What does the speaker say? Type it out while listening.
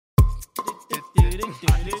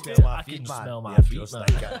I can smell my feet, man.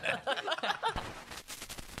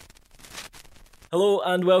 Hello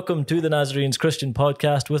and welcome to the Nazarenes Christian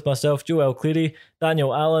Podcast with myself, Joel Cleary,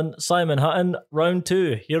 Daniel Allen, Simon Hutton. Round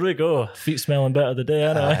 2. Here we go. Feet smelling better today,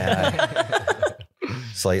 anyway.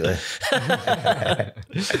 Slightly.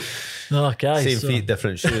 Okay, Same feet,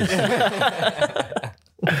 different shoes.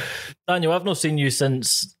 Daniel, I've not seen you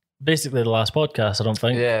since basically the last podcast, I don't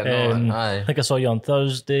think. Yeah, no, I think I saw you on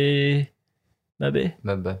Thursday, maybe?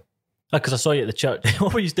 Maybe. Because I saw you at the church.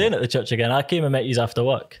 What were you doing at the church again? I came and met you after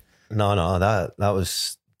work. No, that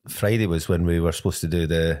was Friday was when we were supposed to do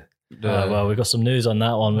the... Well, we got some news on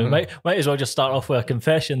that one. We might as well just start off with a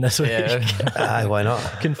confession this week. Aye, why not?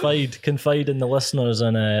 confide in the listeners,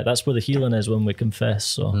 and that's where the healing is, when we confess.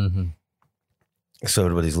 So, So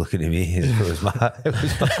everybody's looking at me. It was my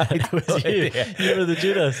it was you were the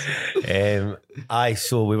Judas.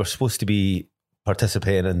 So we were supposed to be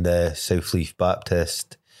participating in the Southleaf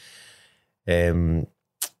Baptist.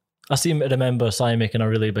 I seem to remember Si making a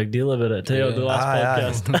really big deal about it too on the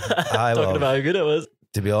last podcast. Talking about how good it was.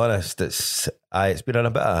 To be honest, it's been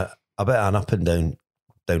a bit of an up and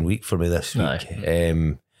down week for me this week.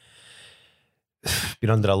 Been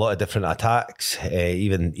under a lot of different attacks.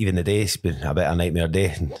 Even the day's been a bit of a nightmare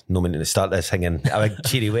day. No meaning to start this singing a big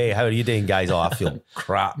cheery way. How are you doing, guys? Oh, I feel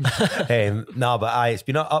crap. It's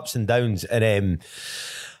been ups and downs, and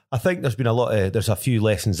I think there's a few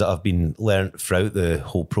lessons that have been learnt throughout the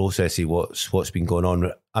whole process of what's been going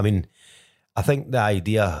on. I mean, I think the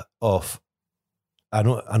idea of, I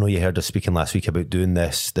know you heard us speaking last week about doing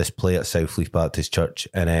this play at Southleaf Baptist Church,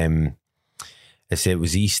 and it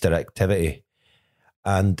was Easter activity,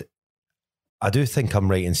 and I do think I'm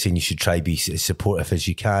right in saying you should try to be as supportive as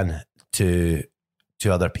you can to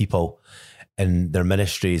other people in their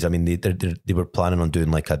ministries. I mean, they were planning on doing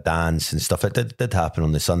like a dance and stuff. It did happen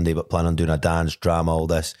on the Sunday, but planning on doing a dance, drama, all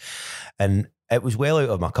this. And it was well out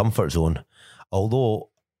of my comfort zone, although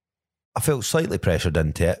I felt slightly pressured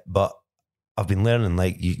into it. But I've been learning,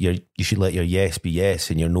 like, you should let your yes be yes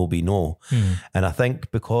and your no be no. And I think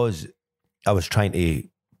because I was trying to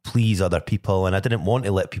please other people and I didn't want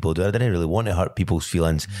to let people do it, I didn't really want to hurt people's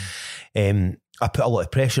feelings. I put a lot of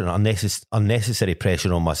pressure, unnecessary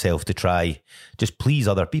pressure on myself to try just please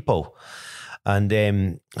other people.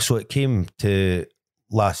 And so it came to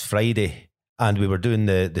last Friday and we were doing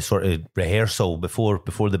the sort of rehearsal before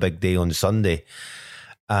the big day on Sunday.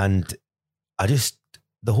 And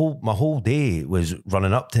my whole day was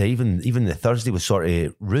running up to even the Thursday was sort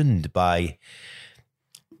of ruined by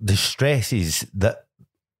the stresses that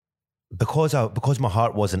because my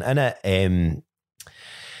heart wasn't in it. And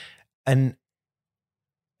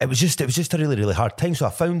it was just a really, really hard time. So I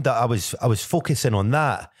found that I was focusing on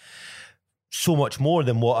that so much more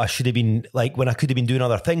than what I should have been, like, when I could have been doing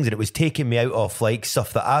other things, and it was taking me out of like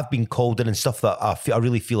stuff that I've been called in and stuff that I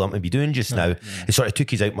really feel I'm going to be doing just now. It sort of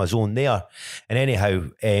took us out my zone there. And anyhow,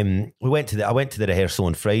 I went to the rehearsal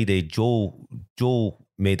on Friday. Joel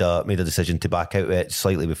made a decision to back out of it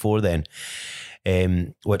slightly before then,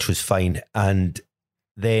 which was fine. And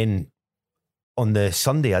then on the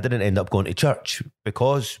Sunday, I didn't end up going to church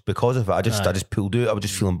because of it. I just pulled out. I was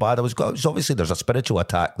just feeling bad. Obviously there's a spiritual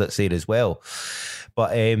attack that's there as well.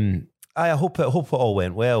 But I hope it all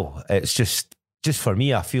went well. It's just for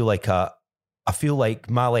me, I feel like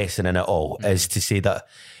my lesson in it all is to say that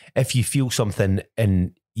if you feel something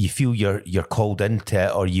and you feel you're called into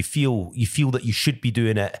it, or you feel that you should be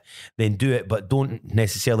doing it, then do it, but don't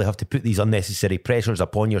necessarily have to put these unnecessary pressures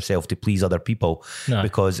upon yourself to please other people.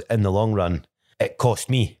 Because in the long run, it cost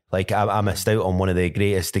me. Like, I missed out on one of the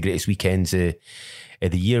greatest weekends of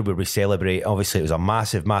the year, where we celebrate. Obviously, it was a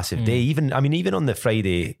massive day. Even on the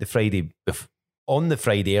Friday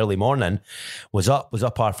early morning, was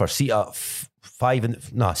up our first seat at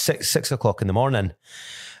 6 o'clock in the morning,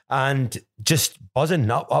 and just buzzing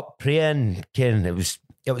up praying. Ken, it was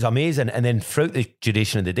amazing. And then throughout the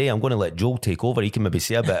duration of the day, I'm going to let Joel take over. He can maybe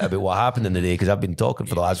say a bit about what happened in the day, because I've been talking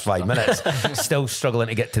for the last 5 minutes, still struggling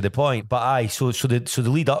to get to the point. But so the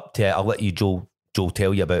lead up to it, I'll let you, Joel,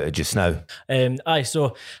 tell you about it just now.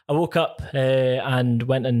 So I woke up and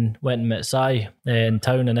went and met Si in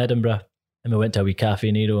town in Edinburgh, and we went to a wee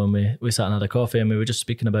cafe Nero, and we sat and had a coffee, and we were just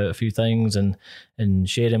speaking about a few things and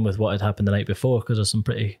sharing with what had happened the night before, because there's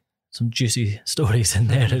some juicy stories in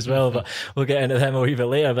there as well, but we'll get into them a wee bit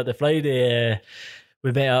later. But the Friday,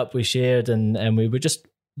 we met up, we shared, and we were just,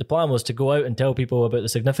 the plan was to go out and tell people about the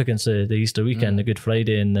significance of the Easter weekend, the Good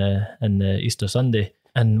Friday and the Easter Sunday.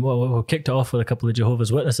 we kicked it off with a couple of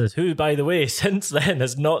Jehovah's Witnesses, who, by the way, since then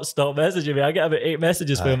has not stopped messaging me. I get about 8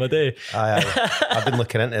 messages from them a day. I've been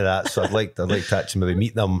looking into that, so I'd like to actually maybe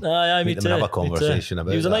meet them. Me too. And have a conversation about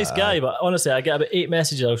it. He was a nice guy, but honestly, I get about 8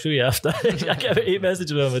 messages. I'll show you after. I get about 8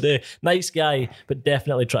 messages from him a day. Nice guy, but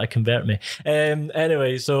definitely try to convert me.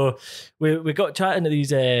 Anyway, so we got chatting to these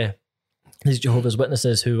Jehovah's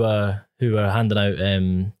Witnesses who are handing out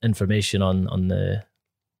information on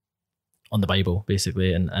the Bible,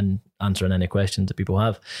 basically, and answering any questions that people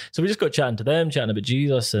have. So we just got chatting to them, chatting about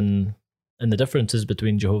Jesus and the differences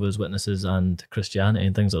between Jehovah's Witnesses and Christianity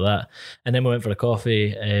and things like that. And then we went for a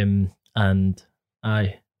coffee, and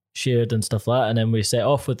I shared and stuff like that. And then we set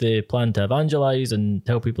off with the plan to evangelize and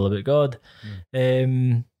tell people about God.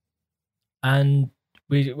 And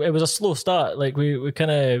it was a slow start. Like we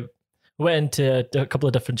kind of went into a couple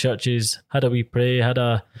of different churches, had a wee pray,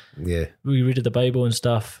 we read the Bible and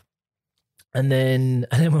stuff. And then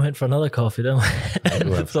we went for another coffee. Then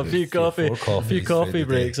a few coffee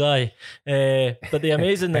breaks. But the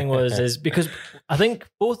amazing thing is because I think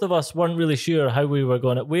both of us weren't really sure how we were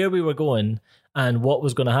going, where we were going, and what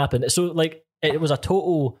was going to happen. So like it was a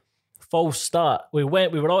total false start. We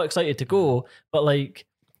were all excited to go, but like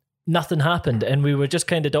nothing happened, and we were just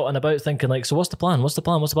kind of dotting about thinking like, so what's the plan?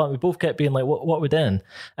 We both kept being like, what we doing?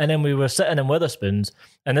 And then we were sitting in Witherspoons,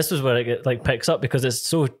 and this is where it like picks up, because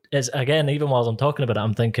it's again, even while I'm talking about it,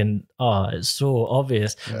 I'm thinking, it's so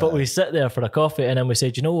obvious. Yeah. But we sit there for a coffee, and then we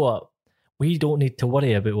said, you know what? We don't need to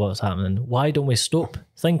worry about what's happening. Why don't we stop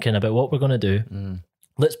thinking about what we're going to do?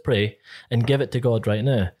 Let's pray and give it to God right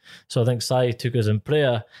now. So I think Sai took us in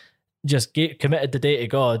prayer, just committed the day to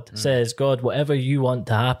God, says, God, whatever you want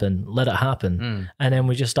to happen, let it happen. And then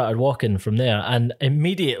we just started walking from there. And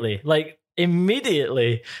immediately,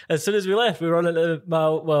 as soon as we left, we were on into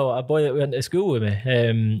a boy that went to school with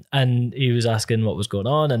me. And he was asking what was going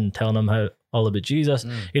on and telling him all about Jesus.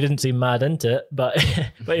 He didn't seem mad into it, but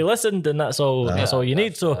he listened, and that's all you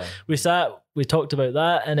need. So we sat, we talked about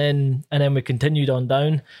that, and then we continued on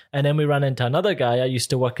down. And then we ran into another guy I used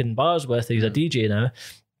to work in bars with. He's a DJ now.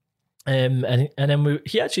 And then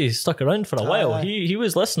he actually stuck around for a while. He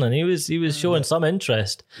was listening. He was showing some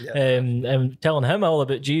interest, and telling him all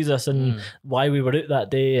about Jesus and why we were out that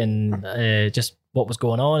day, and just what was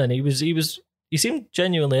going on. And he seemed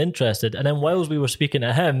genuinely interested. And then whilst we were speaking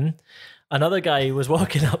to him, another guy was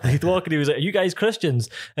walking up. He was like, "Are you guys Christians?"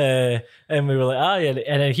 And we were like, "Aye."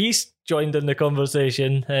 And then he joined in the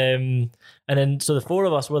conversation. And then so the four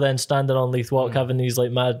of us were then standing on Leith Walk having these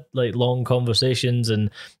like mad, like long conversations, and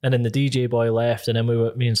then the DJ boy left, and then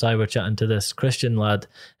me and Si were chatting to this Christian lad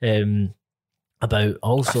about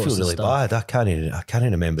all sorts of stuff. I feel really bad. I can't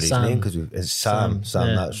even remember his name, because it's Sam.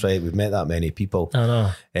 Sam, that's right. We've met that many people. I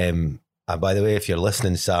know. And by the way, if you're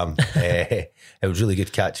listening, Sam, it was really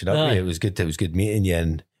good catching up with you. It was good meeting you,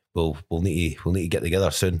 and we'll need to get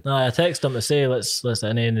together soon. I texted him to say let's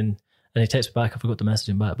end in. And he texted me back. I forgot to message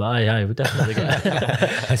him back, but aye, we definitely get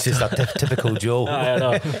it. It's just a typical Joe. I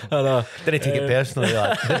know. Didn't take it personally.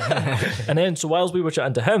 And then, so whilst we were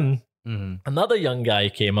chatting to him, another young guy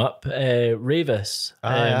came up, Ravis,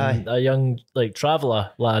 a young like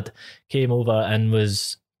traveller lad, came over and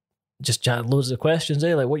was just chatting loads of questions.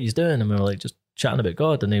 Like, what you doing? And we were like, just chatting about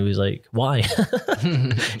God. And he was like, why?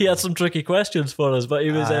 He had some tricky questions for us, but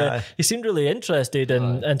he seemed really interested,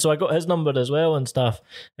 and so I got his number as well and stuff.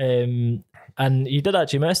 And he did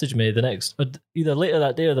actually message me either later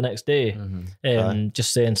that day or the next day,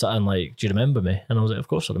 just saying something like, "Do you remember me?" And I was like, "Of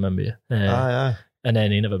course I remember you." And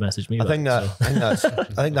then he never messaged me. I think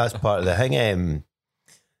that's part of the thing.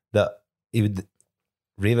 That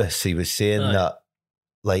Ravis, he was saying that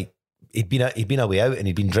like. He'd been away out and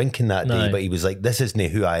he'd been drinking that day, but he was like, "This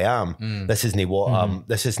isn't who I am. This isn't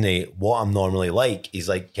what I'm normally like." He's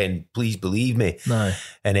like, "Can please believe me?"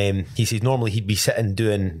 And he says normally he'd be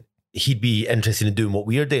interested in doing what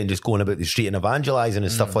we're doing, just going about the street and evangelizing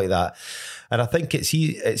and stuff like that. And I think it's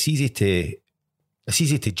easy to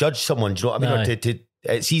judge someone. Do you know what I mean? Or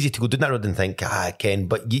it's easy to go down that road and think, Ken,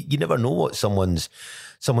 but you never know what someone's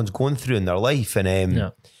going through in their life.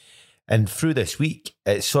 And through this week,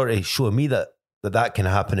 it's sort of showing me that can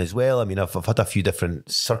happen as well. I mean, I've had a few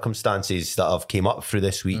different circumstances that have came up through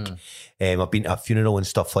this week. I've been to a funeral and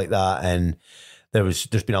stuff like that, and there's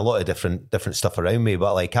been a lot of different stuff around me.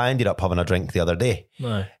 But like, I ended up having a drink the other day,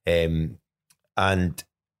 and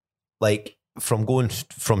like from going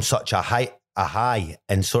from such a high,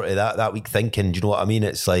 and sort of that week thinking, do you know what I mean?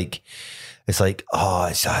 It's like, it's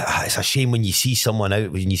a shame when you see someone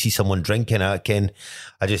out, when you see someone drinking.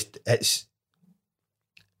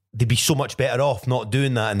 They'd be so much better off not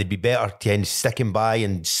doing that, and they'd be better sticking by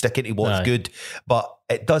and sticking to what's good. But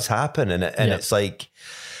it does happen, and it's like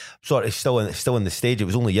sort of still in the stage. It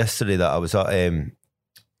was only yesterday that I was at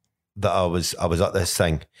at this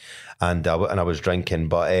thing, and I was drinking,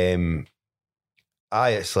 but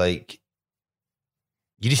it's like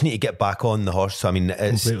you just need to get back on the horse. I mean,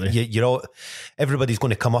 it's you're all, everybody's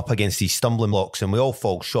going to come up against these stumbling blocks, and we all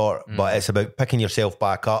fall short. But it's about picking yourself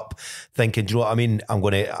back up, thinking, do you know what I mean?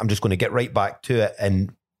 I'm just going to get right back to it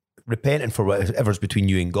and repenting for whatever's between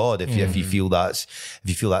you and God. If you feel that's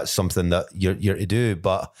something that you're to do,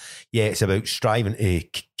 but yeah, it's about striving to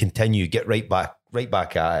continue, get right back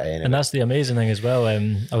at it. Anyway. And that's the amazing thing as well.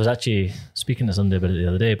 I was actually speaking to somebody about it the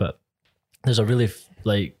other day, but there's a really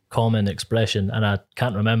common expression, and I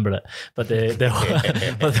can't remember it, but it's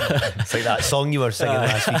like that song you were singing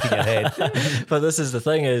last week in your head. But this is the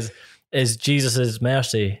thing: is Jesus's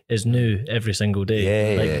mercy is new every single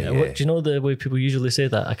day. Do you know the way people usually say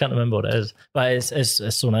that? I can't remember what it is, but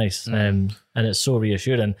it's so nice, and it's so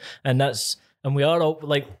reassuring. And we are all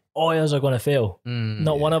all of us are going to fail.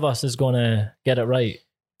 Not one of us is going to get it right.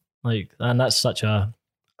 And that's such a.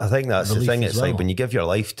 I think that's the thing. It's like when you give your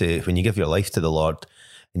life to the Lord,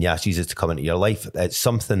 and you ask Jesus to come into your life, it's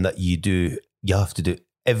something that you have to do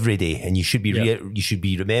every day, and you should be you should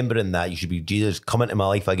be remembering that. You should be, Jesus, come into my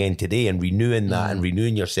life again today, and renewing that and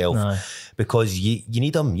renewing yourself, because you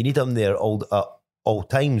need him there all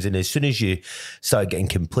times. And as soon as you start getting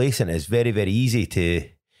complacent, it's very, very easy to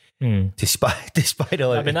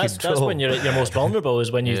spiral. I mean, that's when you're at your most vulnerable, is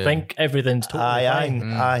when you think everything's totally fine,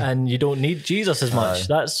 and you don't need Jesus as much.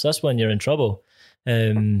 That's when you're in trouble.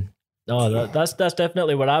 That's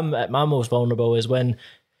definitely where I'm at my most vulnerable, is when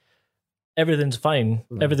everything's fine,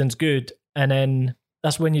 everything's good, and then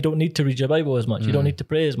that's when you don't need to read your Bible as much. You don't need to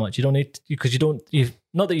pray as much. You don't need because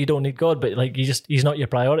not that you don't need God, but he's not your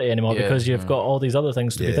priority anymore, because you've got all these other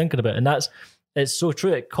things to be thinking about, and it's so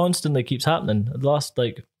true. It constantly keeps happening. The last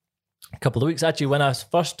couple of weeks, actually, when I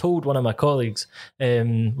first told one of my colleagues,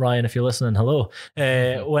 Ryan, if you're listening, hello,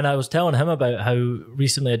 when I was telling him about how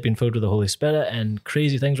recently I'd been filled with the Holy Spirit and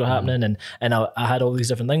crazy things were happening, and I had all these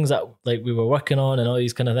different things that we were working on and all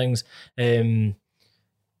these kind of things,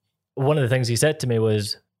 one of the things he said to me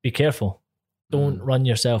was, be careful, don't run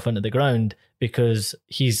yourself into the ground, because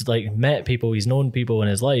he's met people, he's known people in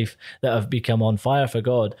his life that have become on fire for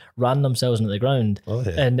God, ran themselves into the ground.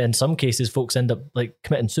 And in some cases, folks end up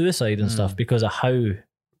committing suicide and stuff because of how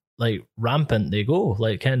rampant they go,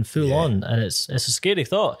 full on. And it's a scary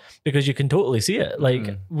thought, because you can totally see it.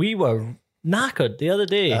 We were knackered the other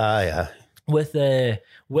day. With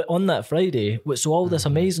on that Friday, so all this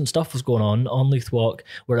amazing stuff was going on Leith Walk.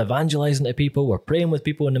 We're evangelizing to people, we're praying with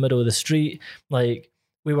people in the middle of the street.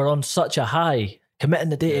 We were on such a high, committing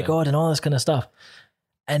the day to God and all this kind of stuff.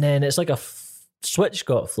 And then it's like a switch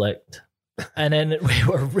got flicked. And then we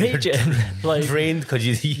were raging, drained because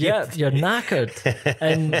you're knackered,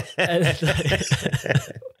 and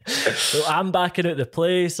so I'm backing out the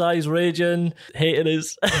place. I's raging, hating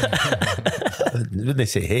us. Wouldn't they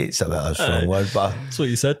say hate's a bit of a strong word, but that's what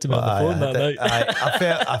you said to me on the phone that night.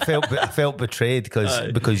 I felt betrayed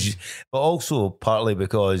because, but also partly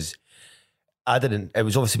because I didn't. It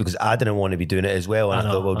was obviously because I didn't want to be doing it as well, and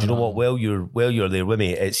I thought, well, do you know what? While you're there with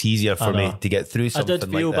me, it's easier for me to get through something. I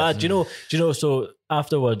did feel bad. Do you know? So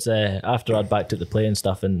afterwards, after I'd backed at the play and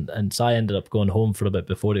stuff, and Si ended up going home for a bit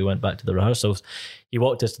before he went back to the rehearsals. He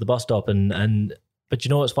walked us to the bus stop, but you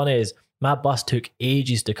know what's funny is my bus took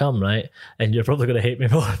ages to come, right? And you're probably going to hate me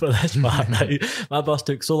more for this part, right? My bus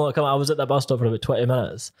took so long to come. I was at the bus stop for about 20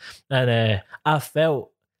 minutes, and I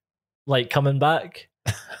felt like coming back.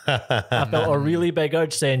 I felt a really big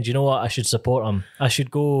urge saying, do you know what, I should support him. I should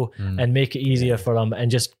go and make it easier for him and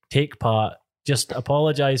just take part, just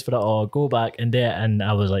apologise for it all, go back and do it. And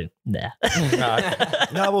I was like, nah.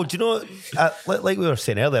 No, well, do you know, like we were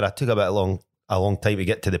saying earlier, I took a long time to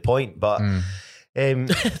get to the point, but Daniel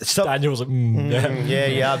was like,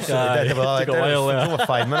 yeah, absolutely. Took a while there. Over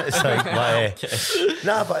 5 minutes. But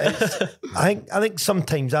I think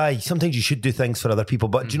sometimes you should do things for other people.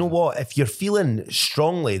 But do you know what? If you're feeling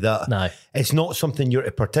strongly that it's not something you're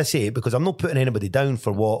to participate, because I'm not putting anybody down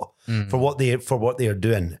for what they are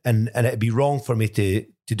doing, and it'd be wrong for me to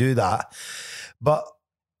do that. But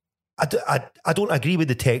I don't agree with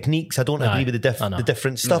the techniques. I don't agree with the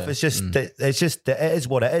different stuff. It's just it is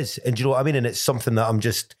what it is, and do you know what I mean. And it's something that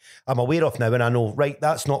I'm aware of now, and I know, right,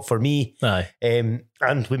 that's not for me. And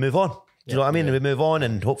we move on. Do you know what I mean? We move on,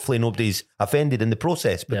 and hopefully nobody's offended in the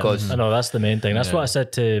process, because I know that's the main thing. That's what I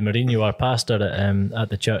said to Mourinho, our pastor at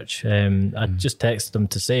the church. I just texted him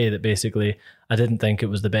to say that basically I didn't think it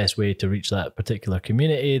was the best way to reach that particular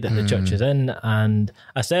community that the church is in, and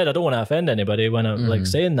I said I don't want to offend anybody when I'm like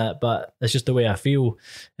saying that, but it's just the way I feel.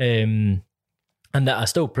 And that I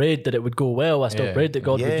still prayed that it would go well. I still prayed that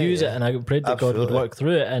God would use it, and I prayed that God would work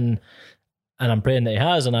through it, and I'm praying that He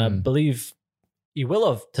has, and I believe He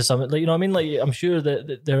will have to some, like, you know what I mean? Like, I'm sure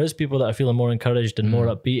that there is people that are feeling more encouraged and more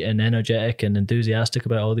upbeat and energetic and enthusiastic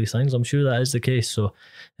about all these things. I'm sure that is the case. So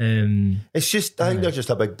it's just, I think there's just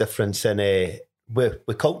a big difference in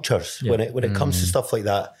with cultures when it comes to stuff like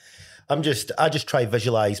that. I just try to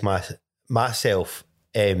visualize myself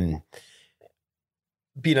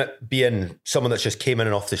being someone that's just came in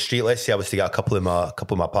and off the street. Let's say I was to get a couple of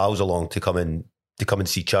my pals along to come and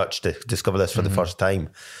see church, to discover this for the first time,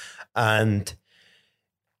 and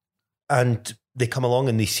they come along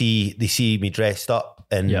and they see me dressed up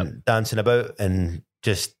and dancing about and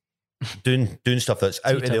just doing stuff that's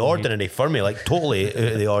out of the ordinary for me, like totally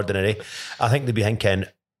out of the ordinary. I think they'd be thinking,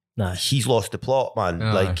 he's lost the plot, man.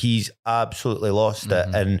 Like, he's absolutely lost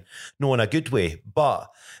it, and no, in a good way.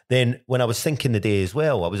 But then when I was thinking the day as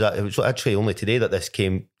well, it was actually only today that this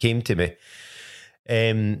came to me.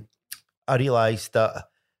 I realised that,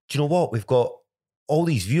 do you know what? We've got all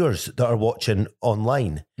these viewers that are watching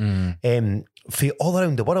online from all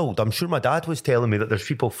around the world. I'm sure my dad was telling me that there's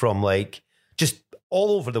people from like just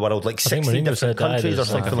all over the world, like 16 different countries or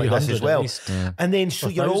something like this as well. And then so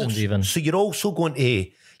you're also going to,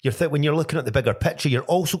 when you're looking at the bigger picture, you're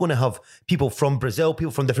also going to have people from Brazil,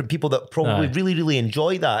 people from different people that probably really, really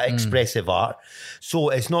enjoy that expressive art. So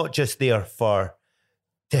it's not just there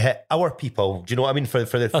to hit our people. Do you know what I mean? For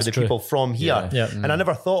the people from here. And I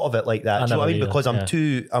never thought of it like that. Do you know what I mean? Because I'm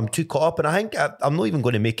too caught up, and I think I'm not even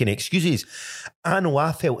going to make any excuses. I know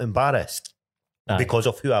I felt embarrassed because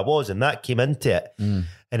of who I was, and that came into it.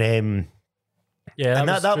 And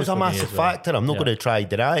that was a massive factor. I'm not going to try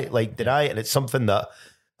deny it, and it's something that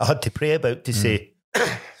I had to pray about to say,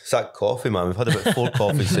 it's that coffee, man. We've had about 4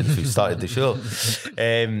 coffees since we started the show.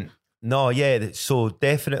 So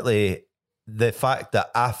definitely the fact that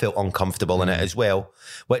I felt uncomfortable in it as well,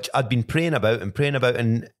 which I'd been praying about, and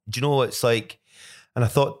do you know, it's like, and I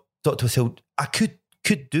thought to myself, I could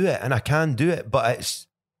do it, and I can do it, but it's,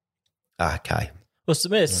 okay. Well, it's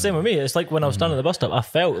the same with me. It's like when I was standing at the bus stop, I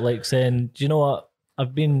felt like saying, do you know what?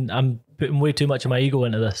 I'm putting way too much of my ego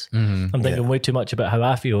into this. I'm thinking way too much about how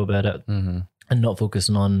I feel about it, and not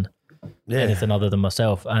focusing on anything other than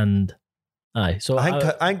myself. And so I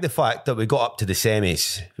think the fact that we got up to the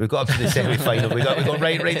semis, we got up to the semi-final, we got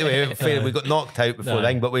right the way. We got knocked out before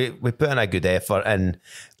then, but we put in a good effort, and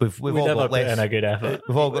we've all never got put in a good effort.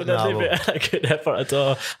 We've all got a good effort at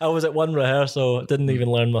all. I was at one rehearsal, didn't even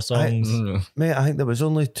learn my songs. Mate, I think there was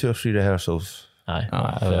only 2 or 3 rehearsals. There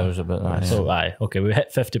was a bit that. So okay, we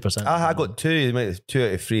hit 50%. I got 2. 2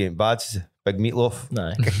 out of 3 ain't bad. Big meatloaf.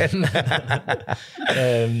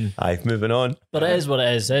 Moving on. But it is what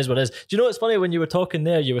it is. It is what it is. Do you know what's funny? When you were talking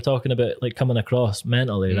there, you were talking about like coming across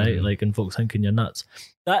mentally, right? Like, and folks thinking you're nuts.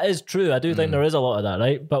 That is true. I do think there is a lot of that,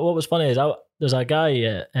 right? But what was funny is there's a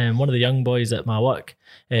guy, one of the young boys at my work,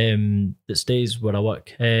 that stays where I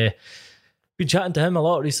work. Been chatting to him a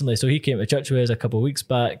lot recently. So he came to church with us a couple of weeks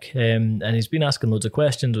back, and he's been asking loads of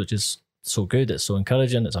questions, which is so good. It's so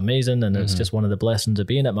encouraging. It's amazing, and it's just one of the blessings of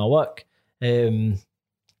being at my work.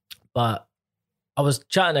 But I was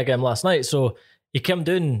chatting to him last night, so he came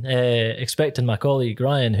down expecting my colleague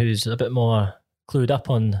Ryan, who's a bit more clued up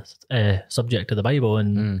on subject of the Bible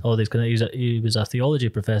and all these kind of. He was a theology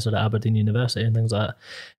professor at Aberdeen University and things like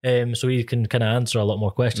that. So he can kind of answer a lot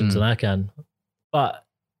more questions than I can. But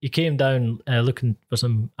he came down looking for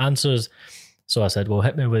some answers. So I said, well,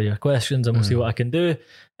 hit me with your questions and we'll see what I can do.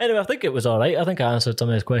 Anyway, I think it was all right. I think I answered some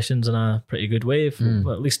of his questions in a pretty good way.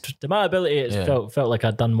 Well, at least to my ability, it felt like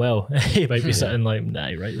I'd done well. He might be sitting like, nah,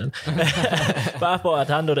 right then. But I thought I'd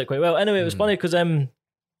handled it quite well. Anyway, it was funny because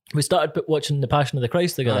we started watching The Passion of the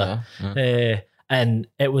Christ together. And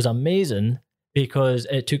it was amazing because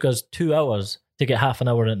it took us 2 hours to get half an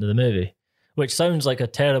hour into the movie. Which sounds like a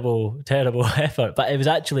terrible, terrible effort, but it was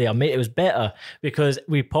actually it was better because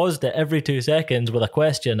we paused it every 2 seconds with a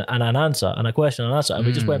question and an answer, and a question and an answer, and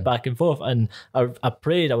we just went back and forth. And I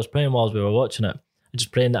was praying while we were watching it,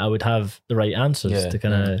 just praying that I would have the right answers to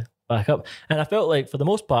kind of back up. And I felt like for the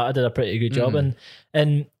most part I did a pretty good job, and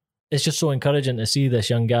it's just so encouraging to see this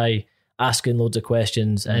young guy asking loads of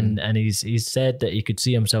questions, and he's said that he could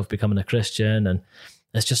see himself becoming a Christian, and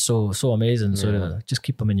it's just so amazing. So just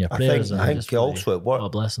keep them in your prayers. I think also it works. What a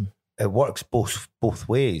blessing. It works both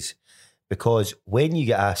ways, because when you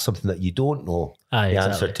get asked something that you don't know the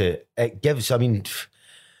answer to, it gives, I mean,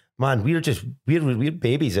 man, we're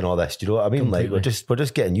babies in all this. Do you know what I mean? Completely. Like we're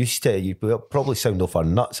just getting used to it. We'll probably sound off our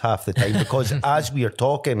nuts half the time because as we are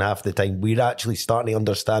talking half the time, we're actually starting to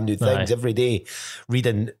understand new things every day,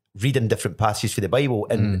 reading different passages for the Bible,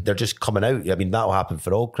 and they're just coming out. I mean, that'll happen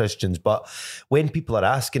for all Christians. But when people are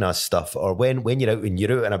asking us stuff, or when you're out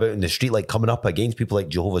and about in the street, like coming up against people like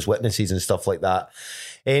Jehovah's Witnesses and stuff like that,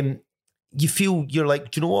 you feel you're like,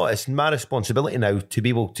 do you know what? It's my responsibility now to be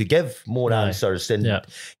able to give more answers, and you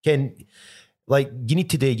need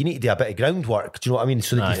to do a bit of groundwork. Do you know what I mean?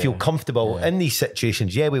 So that you feel comfortable in these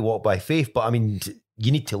situations. Yeah, we walk by faith, but I mean,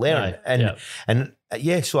 you need to learn,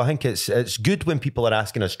 so I think it's good when people are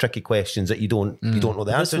asking us tricky questions that you don't know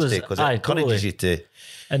the answers to, because it encourages you to.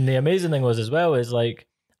 And the amazing thing was as well is like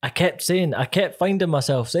I kept finding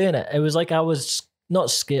myself saying it. It was like I was not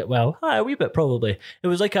scared. Well, a wee bit probably. It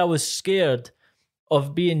was like I was scared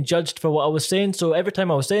of being judged for what I was saying. So every time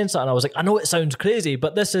I was saying something, I was like, I know it sounds crazy,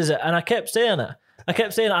 but this is it. And I kept saying it.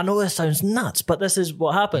 I know this sounds nuts, but this is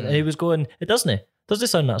what happened. And he was going, it doesn't. Does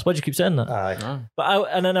this sound nuts? Why do you keep saying that?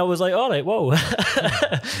 And then I was like, all right, whoa.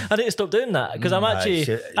 I need to stop doing that, because I'm actually...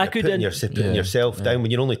 putting yourself down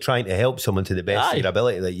when you're only trying to help someone to the best of your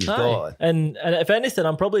ability that you've got. And if anything,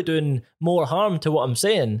 I'm probably doing more harm to what I'm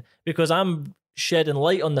saying, because I'm shedding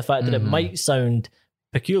light on the fact that it might sound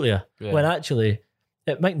peculiar, when actually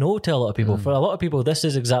it might not to a lot of people. For a lot of people, this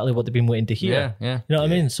is exactly what they've been waiting to hear. You know what I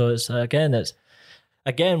mean? So it's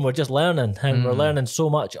again, we're just learning, and we're learning so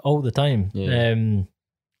much all the time.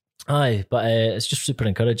 But it's just super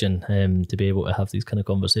encouraging to be able to have these kind of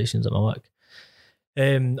conversations at my work.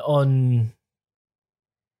 On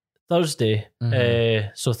Thursday,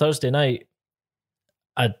 so Thursday night,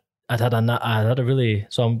 I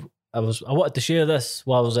wanted to share this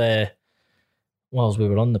whilst we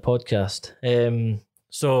were on the podcast.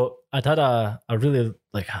 So I'd had a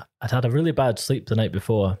really bad sleep the night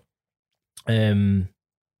before.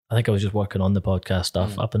 I think I was just working on the podcast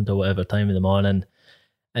stuff up until whatever time in the morning,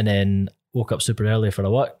 and then woke up super early for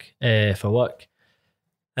work,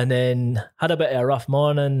 and then had a bit of a rough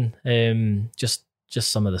morning. Just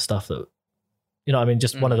some of the stuff that, you know what I mean,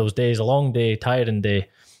 just one of those days, a long day, tiring day.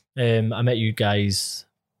 I met you guys.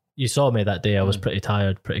 You saw me that day. I was pretty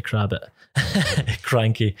tired, pretty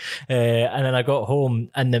cranky. And then I got home,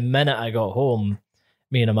 and the minute I got home,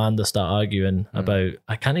 me and Amanda start arguing about,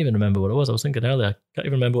 I can't even remember what it was. I was thinking earlier, I can't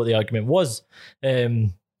even remember what the argument was.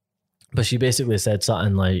 But she basically said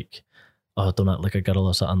something like, oh, don't act like a girl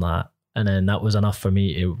or something like that. And then that was enough for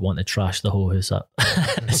me to want to trash the whole house up,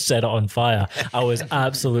 set it on fire. I was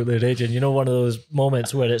absolutely raging. You know, one of those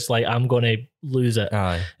moments where it's like, I'm going to lose it.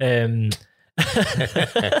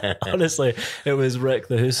 Honestly, it was wreck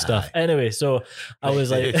the house stuff. Anyway, so I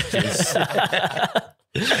was like,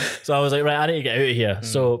 right, I need to get out of here.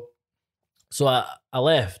 So I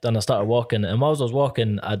left and I started walking, and whilst I was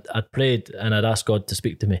walking, I'd prayed and I'd asked God to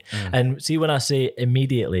speak to me. And see, when I say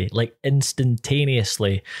immediately, like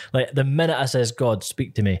instantaneously, like the minute I says, God,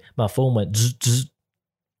 speak to me, my phone went zzz, zzz,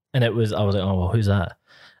 and I was like, oh, well, who's that?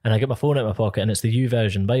 And I get my phone out of my pocket, and it's the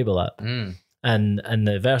YouVersion Bible app. And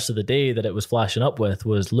the verse of the day that it was flashing up with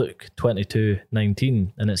was Luke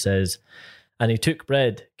 22:19, and it says, and he took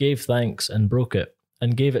bread, gave thanks, and broke it,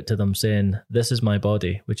 and gave it to them, saying, this is my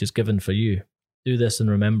body, which is given for you. Do this in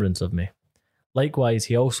remembrance of me. Likewise,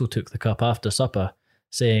 he also took the cup after supper,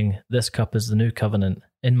 saying, this cup is the new covenant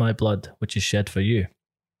in my blood, which is shed for you.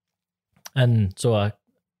 And so I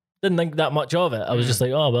didn't think that much of it. I was just like,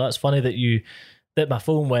 oh, well, that's funny that my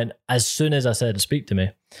phone went as soon as I said, speak to me.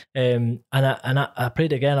 And I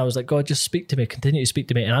prayed again. I was like, God, just speak to me, continue to speak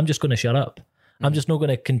to me, and I'm just going to shut up. I'm not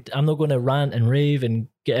going to rant and rave and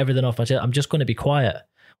get everything off my chest. I'm just going to be quiet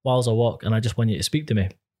whilst I walk, and I just want you to speak to me.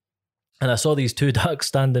 And I saw these two ducks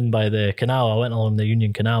standing by the canal. I went along the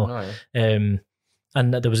Union Canal, and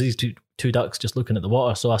there was these two ducks just looking at the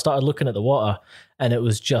water. So I started looking at the water, and it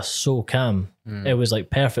was just so calm. It was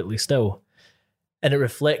like perfectly still, and it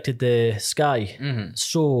reflected the sky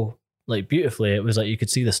so like beautifully. It was like you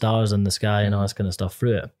could see the stars in the sky and all this kind of stuff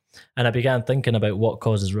through it. And I began thinking about what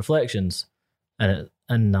causes reflections. And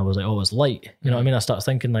I was like, oh, it's light. You know what I mean? I started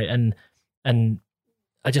thinking like, and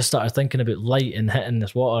I just started thinking about light and hitting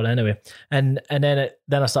this water anyway. And then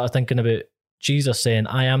I started thinking about Jesus saying,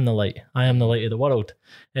 I am the light. I am the light of the world.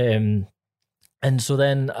 And so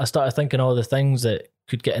then I started thinking all the things that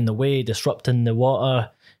could get in the way, disrupting the water,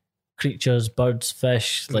 creatures, birds,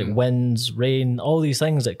 fish, like winds, rain, all these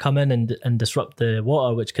things that come in and disrupt the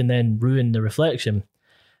water, which can then ruin the reflection.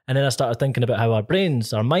 And then I started thinking about how our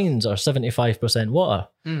minds are 75% water.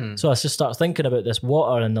 So I just started thinking about this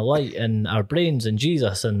water and the light and our brains and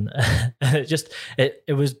Jesus. And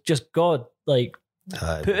it was just God, like,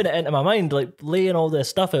 putting it into my mind, like laying all this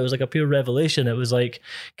stuff. It was like a pure revelation. It was like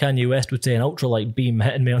Kanye West would say, an ultralight beam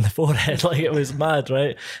hitting me on the forehead. Like, it was mad,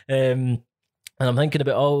 right? And I'm thinking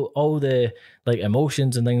about all the like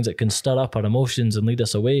emotions and things that can stir up our emotions and lead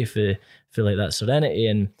us away for like that serenity.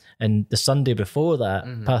 And the Sunday before that,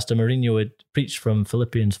 Pastor Mourinho had preached from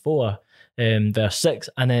Philippians 4, verse 6.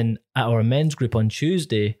 And then at our men's group on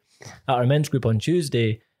Tuesday,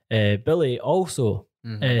 Billy also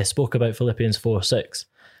spoke about Philippians 4:6.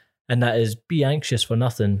 And that is, be anxious for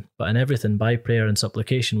nothing, but in everything by prayer and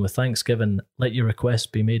supplication with thanksgiving, let your requests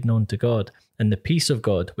be made known to God. And the peace of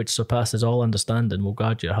God, which surpasses all understanding, will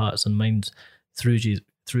guard your hearts and minds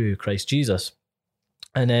through Christ Jesus.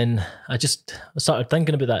 And then I started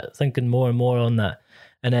thinking about that, thinking more and more on that.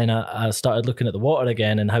 And then I started looking at the water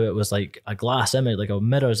again and how it was like a glass image, like a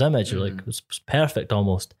mirror's image, like it was perfect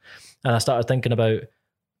almost. And I started thinking about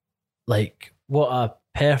like what a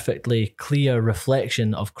perfectly clear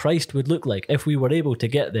reflection of Christ would look like if we were able to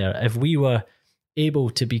get there, if we were able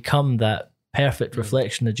to become that perfect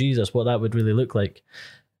reflection of Jesus, what that would really look like.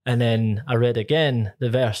 And then I read again the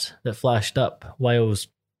verse that flashed up while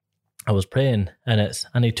I was praying,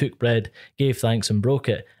 and he took bread, gave thanks and broke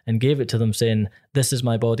it and gave it to them, saying, this is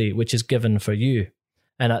my body, which is given for you.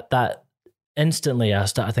 And at that instantly I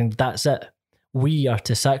started thinking, that's it. We are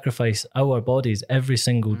to sacrifice our bodies every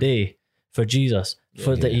single day for Jesus,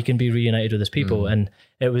 that he can be reunited with his people. And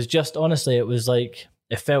it was just, honestly, it was like,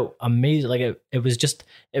 it felt amazing. Like it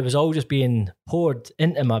was all just being poured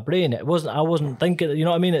into my brain. I wasn't thinking, you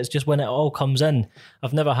know what I mean? It's just when it all comes in.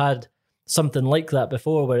 I've never had something like that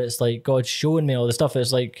before, where it's like God showing me all the stuff.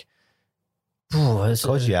 It's like,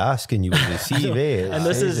 because you ask and you will receive it. And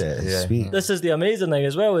this is the amazing thing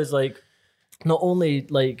as well, is like, not only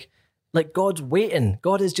like God's waiting.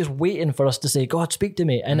 God is just waiting for us to say, God, speak to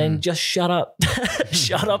me, and then just shut up.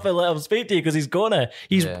 Shut up and let him speak to you, because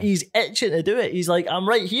he's itching to do it. He's like, I'm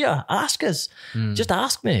right here. Ask us. Just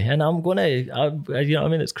ask me, and I'm going to, you know what I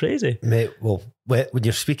mean? It's crazy. Mate, well, when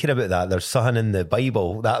you're speaking about that, there's something in the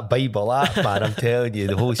Bible, that Bible app, man, I'm telling you,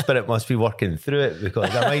 the Holy Spirit must be working through it,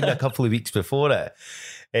 because I mind a couple of weeks before it,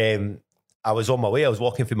 I was on my way, I was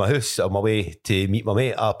walking through my house on my way to meet my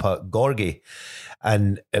mate up at Gorgie.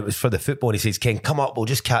 And it was for the football. And he says, Ken, come up, we'll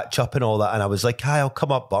just catch up and all that. And I was like, hi, I'll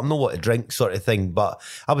come up, but I'm not what to drink sort of thing. But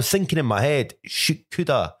I was thinking in my head,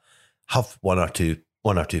 could I have one or two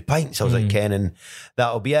pints? I was like, Ken, and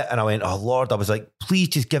that'll be it. And I went, oh Lord, I was like, please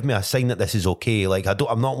just give me a sign that this is okay. Like,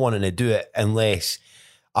 I'm not wanting to do it unless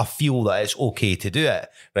I feel that it's okay to do it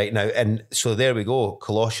right now. And so there we go.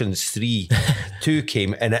 Colossians 3:2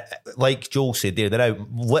 came, and like Joel said there, then I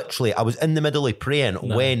literally, I was in the middle of praying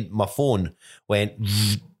when my phone went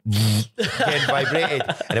again, vibrated,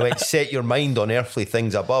 and it went, set your mind on earthly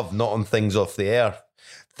things above, not on things off the earth.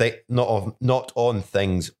 Not on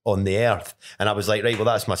things on the earth. And I was like, right, well,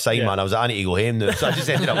 that's my sign, man. I was like, I need to go home now. So I just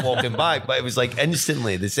ended up walking back. But it was like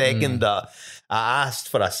instantly, the second that I asked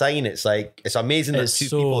for a sign, it's like, it's amazing that two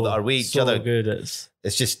people that are with each other. Good.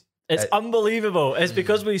 It's unbelievable. It's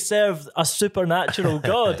because we serve a supernatural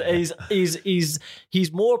God. He's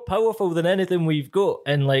more powerful than anything we've got.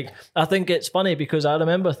 And like, I think it's funny because I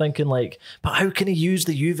remember thinking like, but how can he use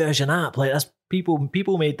the YouVersion app? Like, that's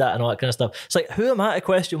people made that and all that kind of stuff. It's like, who am I to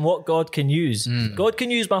question what God can use? God can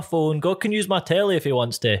use my phone. God can use my telly if he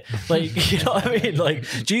wants to. Like, you know what I mean? Like,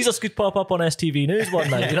 Jesus could pop up on STV News one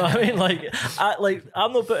night. You know what I mean?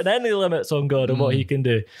 I'm not putting any limits on God and what he can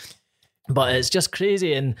do. But it's just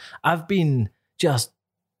crazy, and I've been just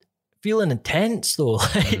feeling intense though.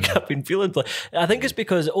 I've been feeling. I think it's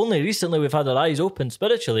because only recently we've had our eyes open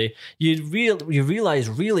spiritually. You realize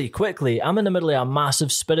really quickly, I'm in the middle of a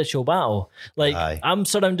massive spiritual battle. Like, I'm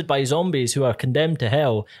surrounded by zombies who are condemned to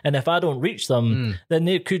hell, and if I don't reach them, then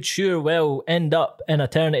they could sure well end up in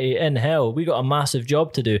eternity in hell. We got a massive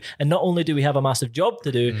job to do, and not only do we have a massive job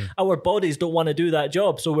to do, our bodies don't want to do that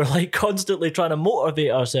job. So we're like constantly trying to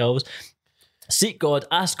motivate ourselves. Seek God,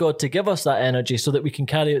 ask God to give us that energy so that we can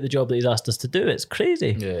carry out the job that he's asked us to do. It's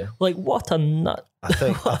crazy. Yeah. Like, what a nut. I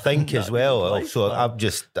think as well. Also, I've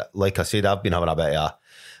just, like I said, I've been having a bit of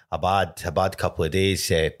a bad couple of days,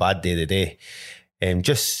 bad day of the day.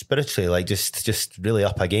 Just spiritually, like just really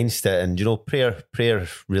up against it. And, you know, prayer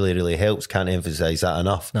really, really helps. Can't emphasize that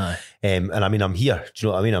enough. No. And I mean, I'm here. Do you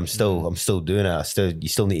know what I mean? I'm still doing it. You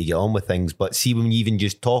still need to get on with things. But see, when you even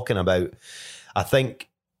just talking about, I think,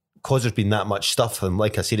 because there's been that much stuff, and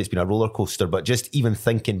like I said, it's been a roller coaster, but just even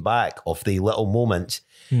thinking back of the little moments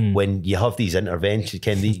when you have these interventions,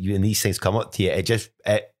 when these things come up to you,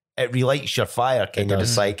 it relights your fire, Ken. You're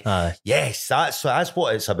just like, yes, that's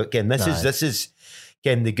what it's about, Ken. This is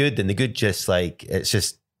Ken, the good, and the good just like, it's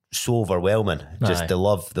just so overwhelming. Just the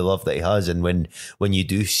love that he has, and when you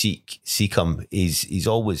do seek him, he's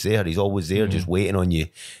always there. He's always there, just waiting on you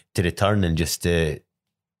to return and just to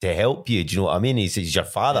help you. Do you know what I mean? He's your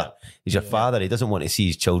father. He's your father. He doesn't want to see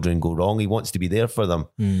his children go wrong. He wants to be there for them.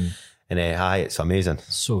 And it's amazing.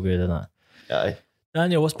 So good, isn't it? Aye.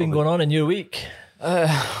 Daniel, what's been going on in your week?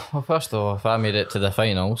 Well, first off, I made it to the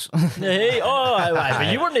finals. Hey,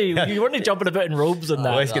 but you weren't jumping about in robes and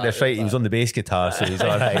that. Let's get this right. He was on the bass guitar, so he's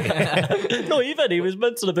all right. No, even he was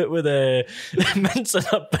mincing a bit with he was mincing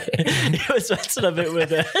a bit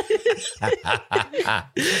with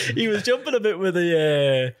he was jumping a bit with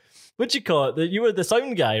the what you call it? You were the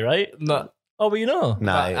sound guy, right? No. Oh, but you know,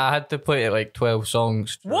 I had to play like 12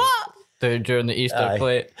 songs. What? During the Easter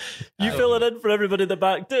play. You fill it in for everybody in the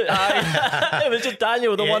back too. It was just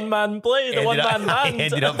Daniel, the one-man play, the one-man band. He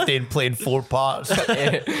ended up playing 4 parts.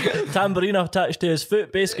 Tambourine attached to his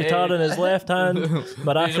foot, bass guitar in his left hand,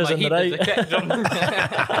 maracas in the right.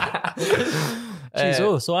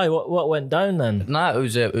 Jeez, what went down then? Nah, it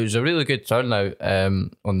was a really good turnout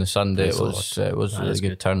on the Sunday. It was a really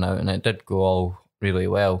good turnout, and it did go all really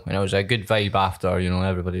well, and it was a good vibe after.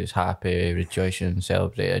 Everybody was happy, rejoicing,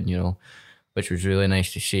 celebrating, which was really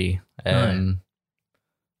nice to see.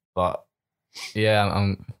 But yeah,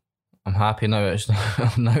 I'm happy now it's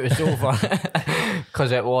over,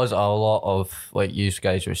 because it was a lot of, like you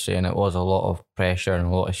guys were saying, it was a lot of pressure and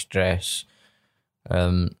a lot of stress.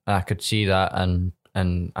 I could see that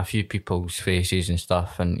in a few people's faces and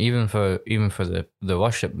stuff, and even for the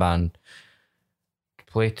worship band,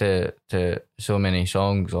 play to so many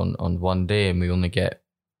songs on one day, and we only get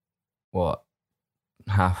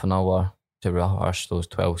half an hour to rehearse those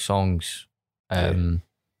 12 songs. It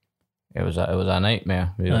was a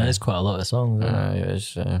nightmare, really. It's quite a lot of songs. It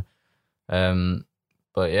is.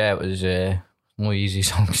 But yeah, it was no easy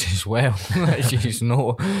songs as well, as you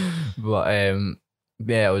know. But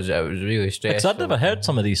yeah, it was really stressful. Because I'd never heard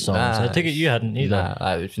some of these songs. I take it you hadn't either.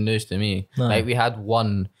 Nah, it was news to me. Like, we had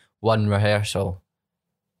one rehearsal,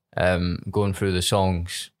 going through the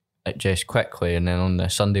songs just quickly, and then on the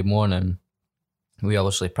Sunday morning we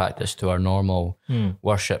obviously practiced to our normal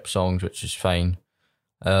worship songs, which is fine,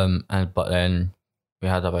 but then we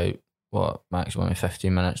had about maximum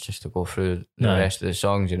 15 minutes just to go through the rest of the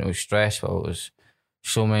songs, and it was stressful. It was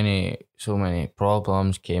so many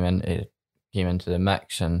problems came into the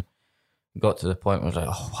mix, and got to the point where I was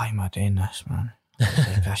like, why am I doing this, man?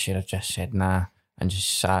 I should have just said nah and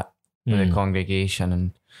just sat with the congregation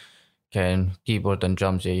and keyboard and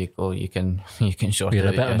drums. There you go. You can sort You're it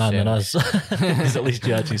out. You're a better man than us. Because at least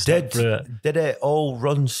you actually stepped through it. Did it all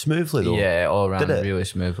run smoothly though? Yeah, it all ran really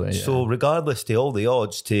smoothly. So regardless to all the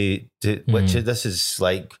odds, which this is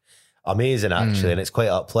like amazing actually, and it's quite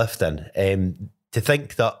uplifting. To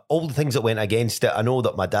think that all the things that went against it, I know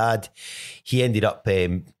that my dad, he ended up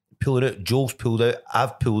pulling out. Joel's pulled out.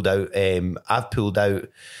 I've pulled out.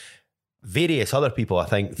 Various other people, I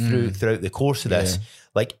think, throughout the course of this.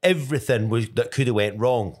 Like, everything that could have went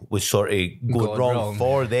wrong was sort of going wrong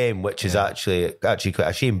for them, which is actually quite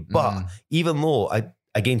a shame. But even though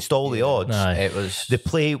against all the odds, the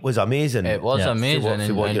play was amazing. It was amazing.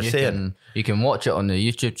 For what you're saying. You can watch it on the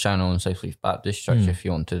YouTube channel in Southleaf Baptist Church if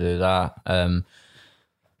you want to do that.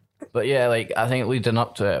 But yeah, like, I think leading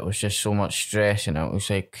up to it was just so much stress, and it was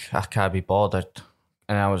like, I can't be bothered.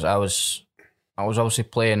 And I was obviously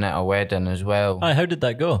playing at a wedding as well. How did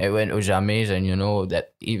that go? It was amazing,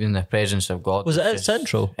 that even the presence of God. Was it at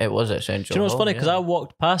Central? It was at Central. Do you know what's funny? Because I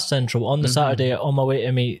walked past Central on the Saturday on my way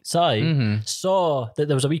to meet Si, saw that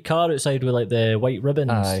there was a wee car outside with like the white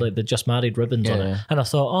ribbons, like the just married ribbons on it. And I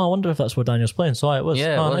thought, I wonder if that's where Daniel's playing. So it was.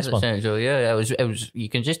 Yeah, it was nice at one. Central. Yeah, it was. You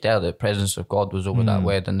can just tell the presence of God was over that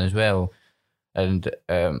wedding as well. And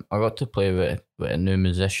I got to play with new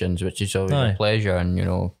musicians, which is always a pleasure.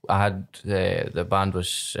 And I had the band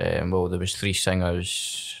was there was 3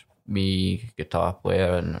 singers, me, guitar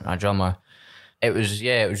player, and a drummer. It was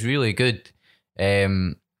really good,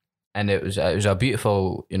 and it was a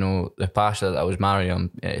beautiful. The pastor that I was marrying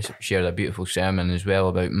shared a beautiful sermon as well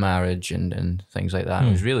about marriage and things like that.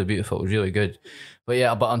 It was really beautiful. It was really good.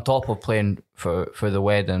 But on top of playing for the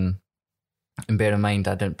wedding. And bear in mind,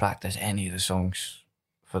 I didn't practice any of the songs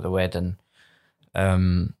for the wedding.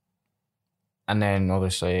 And then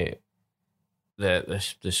obviously the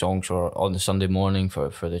songs were on the Sunday morning for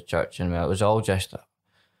the church, and it was all just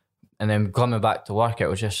then coming back to work, it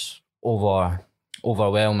was just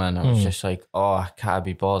overwhelming. I was just like, oh, I can't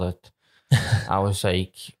be bothered. I was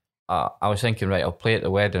like, I was thinking, right, I'll play at the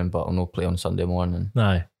wedding, but I'll not play on Sunday morning.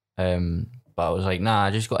 No. But I was like, nah,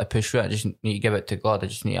 I just got to push through it. I just need to give it to God. I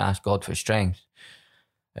just need to ask God for strength.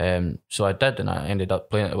 So I did, and I ended up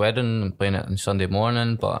playing at the wedding and playing it on Sunday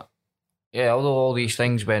morning. But yeah, although all these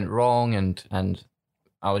things went wrong, and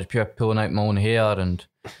I was pure pulling out my own hair, and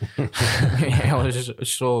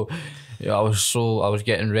I was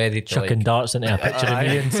getting ready to chucking darts into a picture of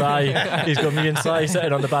me and Si. He's got me and Si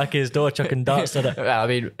sitting on the back of his door chucking darts at it. I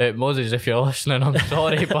mean, Moses, if you're listening, I'm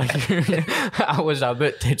sorry, but I was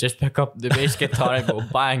about to just pick up the bass guitar and go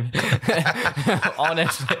bang.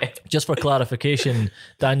 Honestly. Just for clarification,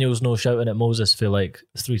 Daniel's no shouting at Moses for like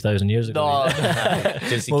 3,000 years ago. No.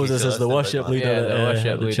 Moses is the worship leader. Yeah, the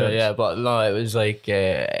worship leader. Church. Yeah, but no, it was like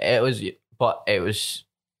I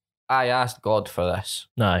asked God for this.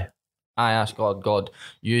 No. I asked God,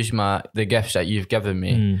 use the gifts that you've given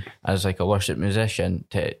me as like a worship musician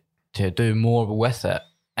to do more with it.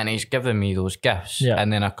 And he's given me those gifts. Yeah.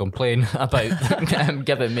 And then I complain about him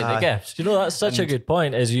giving me the gifts. Do you know, that's such a good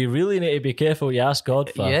point, is you really need to be careful what you ask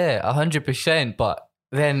God for. Yeah, 100%. But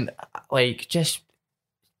then, like, just,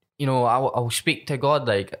 you know, I'll speak to God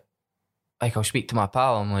like I'll speak to my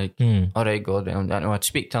pal. I'm like, all right, God. And I'd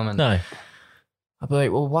speak to him and I'd be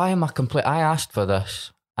like, well, why am I I asked for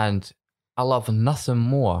this, and I love nothing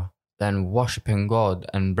more than worshipping God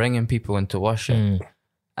and bringing people into worship.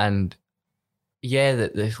 And yeah,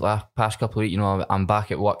 that this past couple of weeks, you know, I'm back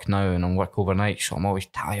at work now and I'm work overnight, so I'm always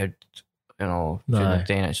tired, you know, during the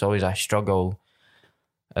day, and it's always a struggle.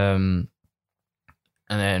 And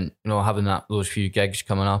then, you know, having those few gigs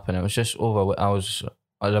coming up, and it was just over. I was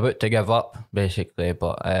about to give up, basically,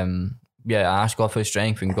 but yeah, I asked God for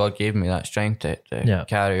strength, and God gave me that strength to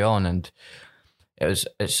carry on, and it's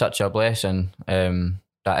such a blessing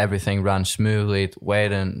that everything ran smoothly.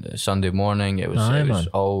 Wedding Sunday morning, it was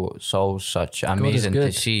all such amazing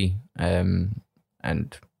to see, and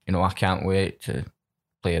you know, I can't wait to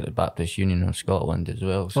play at the Baptist Union of Scotland as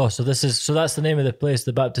well. So that's the name of the place,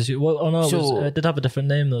 the Baptist. Well, oh no, it did have a different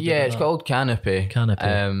name though. Yeah, it's called Canopy.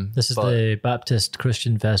 This is the Baptist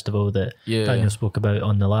Christian Festival that Daniel spoke about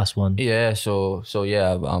on the last one. Yeah, so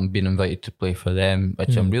yeah, I'm being invited to play for them,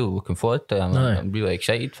 which I'm really looking forward to. I'm really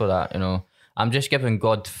excited for that. You know, I'm just giving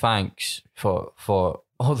God thanks for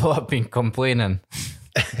although I've been complaining.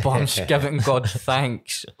 But I'm just giving God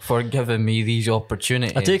thanks for giving me these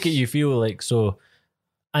opportunities. I take it you feel like so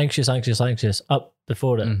anxious up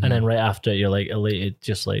before it, and then right after it you're like elated,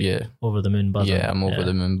 just like over the moon buzzing. Yeah, I'm over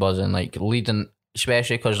the moon buzzing, like leading,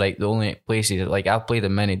 especially because like the only places, like I've played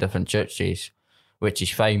in many different churches, which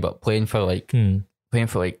is fine, but playing for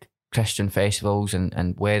Christian festivals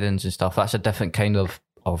and weddings and stuff, that's a different kind of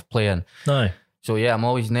playing. So yeah, I'm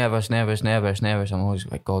always nervous. I'm always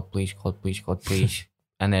like, God please.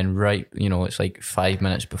 And then you know, it's like 5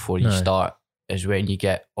 minutes before you start is when you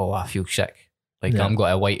get, I feel sick. Like I'm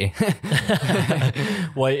got a whitey.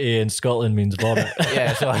 Whitey in Scotland means vomit.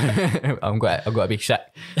 Yeah, so I've got to be sick.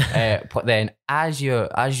 But then as you're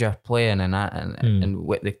playing and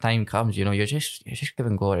when the time comes, you know, you're just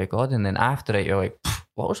giving glory to God, and then after it you're like,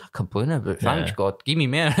 what was I complaining about? Thanks God, give me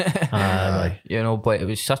more. You know, but it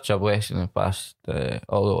was such a blessing in the past.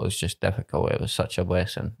 Although it was just difficult, it was such a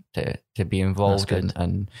blessing to be involved in,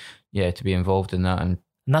 and to be involved in that. And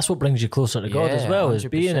that's what brings you closer to God as well, 100%. Is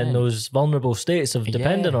being in those vulnerable states of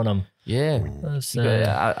depending on Him. Yeah,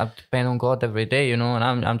 I depend on God every day, you know,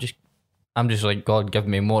 and I'm just like, God, give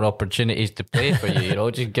me more opportunities to play for you, you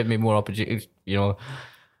know, just give me more opportunities, you know.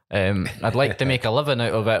 I'd like to make a living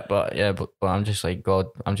out of it, but I'm just like, God,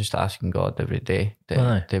 I'm just asking God every day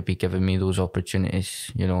to be giving me those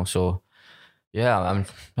opportunities, you know. So yeah,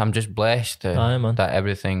 I'm just blessed that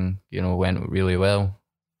everything, you know, went really well.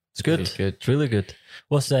 It's good. It's really good.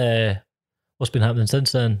 What's been happening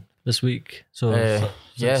since then? This week? Sunday.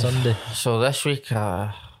 So this week,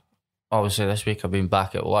 obviously this week I've been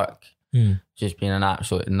back at work. Just been an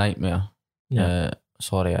absolute nightmare. Yeah.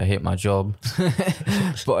 Sorry, I hate my job,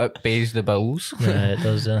 but it pays the bills. Yeah, it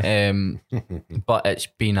does. But it's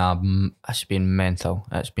been mental.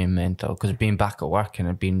 It's been mental because being back at work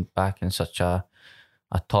and being back in such a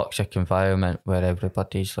toxic environment where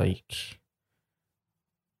everybody's like,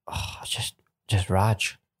 just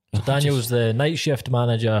rage. So Daniel's the night shift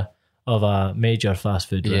manager of a major fast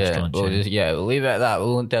food restaurant. We'll leave it at that. We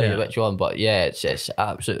won't tell you which one, but it's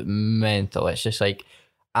absolute mental. It's just like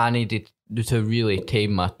I needed to really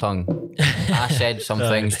tame my tongue. I said some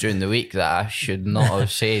things during the week that I should not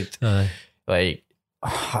have said. I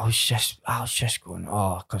was just going,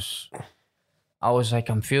 because I was like,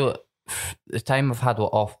 the time I've had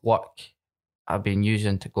off work, I've been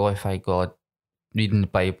using to glorify God, reading the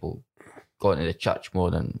Bible, going to the church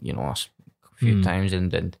more than, a few times,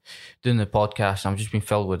 and doing the podcast. I've just been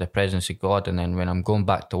filled with the presence of God. And then when I'm going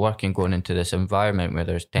back to work and going into this environment where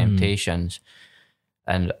there's temptations,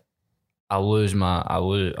 and I lose my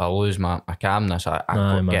calmness.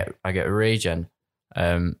 I get raging,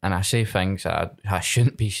 and I say things that I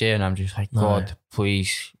shouldn't be saying. I'm just like, God,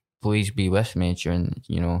 please be with me during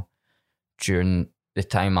the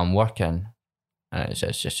time I'm working. And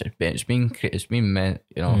it's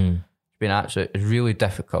been absolute. It's really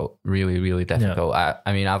difficult, really difficult. Yeah.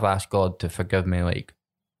 I mean, I've asked God to forgive me like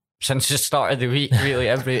since the start of the week, really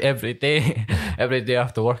every day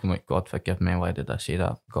after work. I'm like, God forgive me, why did I say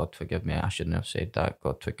that? God forgive me, I shouldn't have said that.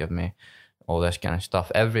 God forgive me, all this kind of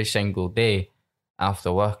stuff every single day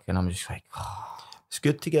after work, and I'm just like, oh. It's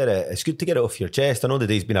good to get it off your chest. I know the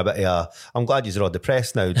day's been a bit I'm glad you're all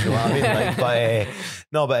depressed now, do you know what I mean? Like,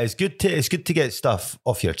 but it's good to get stuff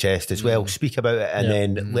off your chest as well. Speak about it and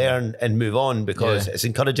then learn and move on, because it's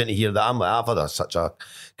encouraging to hear that I've had such a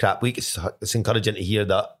crap week. It's encouraging to hear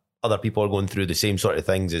that other people are going through the same sort of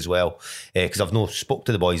things as well. Because I've not spoke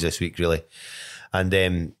to the boys this week really, and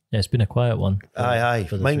it's been a quiet one. Aye.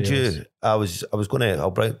 Mind you, I'll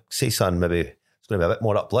say something maybe. Going to be a bit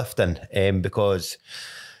more uplifting, because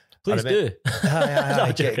please do.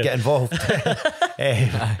 Get involved.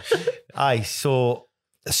 So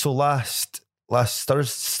last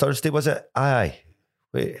Thursday was it?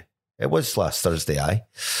 Wait, it was last Thursday.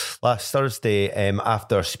 Last Thursday,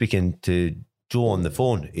 after speaking to Joe on the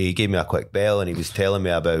phone, he gave me a quick bell and he was telling me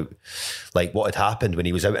about like what had happened when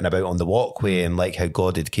he was out and about on the walkway, and like how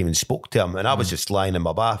God had came and spoke to him. And I was just lying in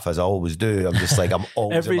my bath, as I always do. I'm just like, I'm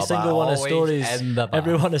always every in my single bath. one of stories,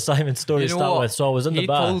 every one of Simon's stories start with, so I was in the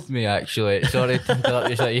bath. He told me actually, sorry to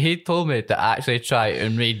interrupt you, he told me to actually try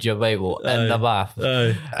and read your Bible in the bath.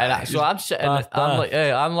 So I'm sitting,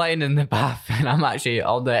 I'm lying in the bath and I'm actually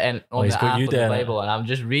on the app of the Bible and I'm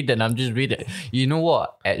just reading. You know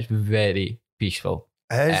what? It's very peaceful.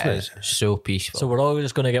 It is so peaceful. So we're all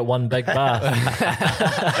just going to get one big bath.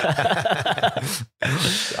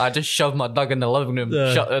 I just shoved my dog in the living room,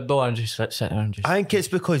 shut the door, and just sit there and just. I think it's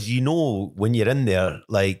because when you're in there,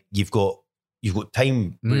 like you've got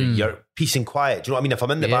time where you're peace and quiet. Do you know what I mean? If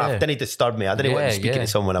I'm in the bath, didn't disturb me. I didn't want to speak to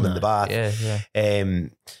someone. I'm in the bath.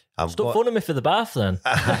 Stop phoning me for the bath then.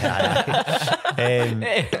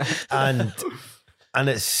 And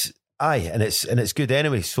it's. And it's good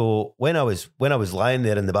anyway. So when I was lying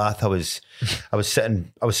there in the bath, I was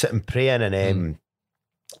sitting praying, and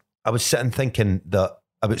I was sitting thinking that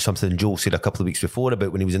about something Joel said a couple of weeks before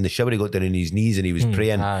about when he was in the shower, he got down on his knees and he was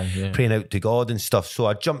praying out to God and stuff. So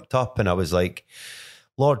I jumped up and I was like,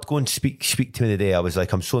 Lord, go and speak to me today. I was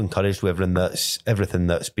like, I'm so encouraged with everything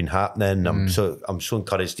that's been happening. I'm so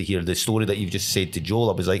encouraged to hear the story that you've just said to Joel.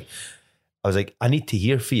 I was like, I need to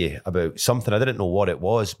hear from you about something. I didn't know what it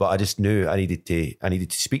was, but I just knew I needed to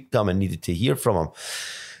speak to him and needed to hear from him.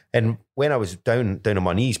 And when I was down on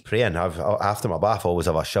my knees praying, after my bath, I always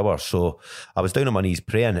have a shower. So I was down on my knees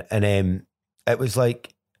praying, and it was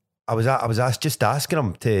like I was just asking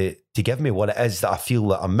him to give me what it is that I feel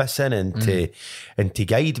that I'm missing, and to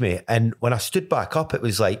guide me. And when I stood back up, it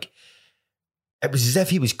was like. It was as if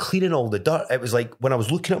he was cleaning all the dirt. It was like when I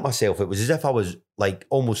was looking at myself, it was as if I was like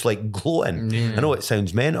almost like glowing. I know it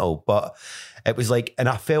sounds mental, but it was like, and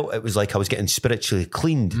I felt it was like I was getting spiritually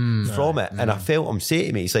cleaned from it. And I felt him say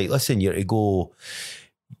to me, he's like, listen, you're to go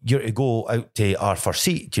out to our first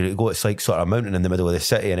seat. You're to go, it's like sort of a mountain in the middle of the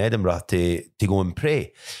city in Edinburgh to go and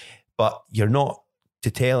pray. But you're not to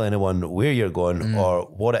tell anyone where you're going or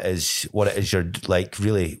what it is you're like,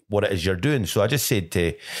 really what it is you're doing. So I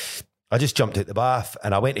just jumped out the bath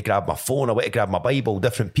and I went to grab my phone. I went to grab my Bible,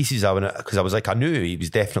 different pieces of it, because I was like, I knew he was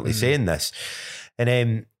definitely saying this.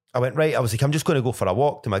 And I went, right, I was like, I'm just going to go for a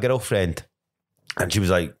walk to my girlfriend. And she was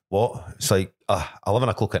like, what? It's like 11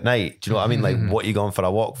 o'clock at night. Do you know what I mean? Like, what are you going for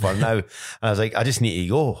a walk for now? And I was like, I just need to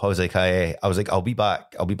go. I was like, I'll be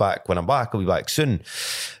back. I'll be back when I'm back. I'll be back soon.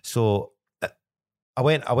 So I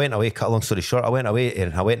went away, cut a long story short, I went away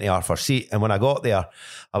and I went to our first seat. And when I got there,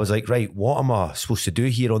 I was like, right, what am I supposed to do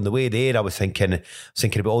here on the way there? I was thinking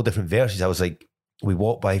about all different verses. I was like, we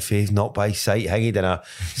walk by faith, not by sight. Hanging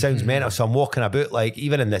sounds mental. So I'm walking about like,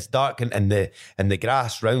 even in this dark and the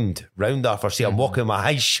grass round our first seat, I'm walking with my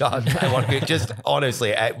eyes shut. Just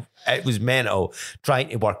honestly, it was mental trying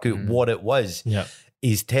to work out what it was. Yeah.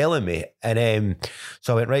 He's telling me, and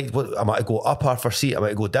so I went, right, I might go up Arthur's seat, I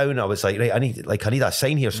might go down. I was like, right, I need a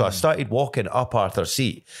sign here. So I started walking up Arthur's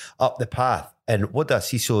seat, up the path, and what do I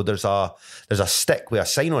see? So there's a stick with a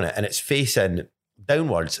sign on it, and it's facing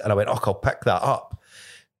downwards, and I went, I'll pick that up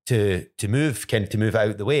to move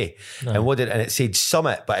out the way. No. And it said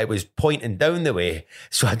summit, but it was pointing down the way.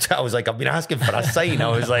 So I was like, I've been asking for a sign. I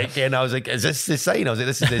was like, is this the sign? I was like,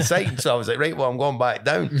 this is the sign. So I was like, right, well, I'm going back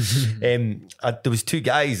down. There was 2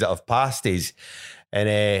 guys that have passed us,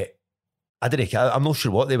 and I'm not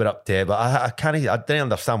sure what they were up to, but I didn't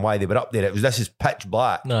understand why they were up there. This is pitch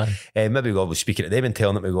black. No. Maybe God was speaking to them and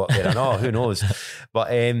telling them to go up there. I know, who knows?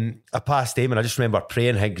 But I passed them, and I just remember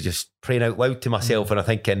praying, just praying out loud to myself, and I'm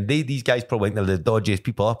thinking, these guys probably think they're the dodgiest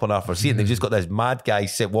people up on earth for seeing. They've just got this mad guy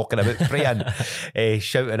walking about praying,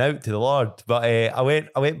 shouting out to the Lord. But I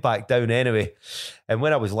went back down anyway, and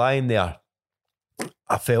when I was lying there,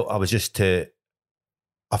 I felt him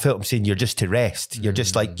saying, you're just to rest. You're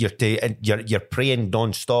just like, you're praying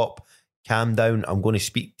non-stop. Calm down. I'm going to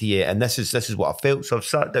speak to you. And this is what I felt. So I've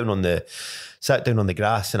sat down on the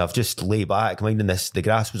grass, and I've just lay back, minding this. The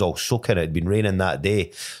grass was all soaking. It had been raining that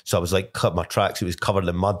day. So I was like, cut my tracks. It was covered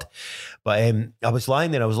in mud. But I was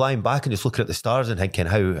lying there. I was lying back and just looking at the stars and thinking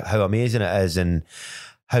how amazing it is, and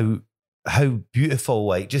how beautiful,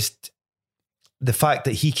 like, just the fact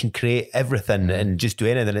that he can create everything and just do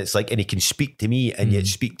anything. It's like, and he can speak to me and yet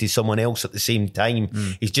speak to someone else at the same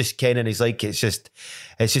time. He's just Ken, he's like, it's just,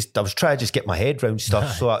 I was trying to just get my head around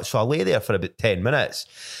stuff. So I lay there for about 10 minutes,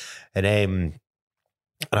 and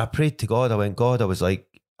I prayed to God. I went, God, I was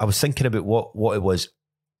thinking about what it was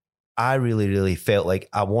I really, really felt like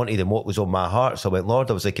I wanted and what was on my heart. So I went, Lord,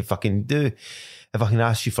 I was like, if I can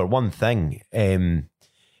ask you for one thing,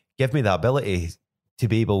 give me the ability to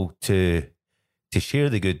be able to share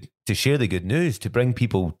the good news, to bring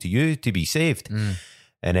people to you, to be saved.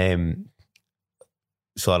 And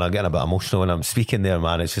so I'm getting a bit emotional when I'm speaking there,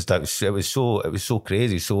 man. It's just, it was so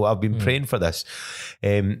crazy. So I've been praying for this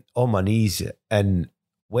on my knees, and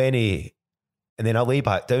then I lay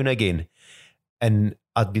back down again, and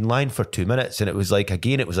I'd been lying for 2 minutes, and it was like I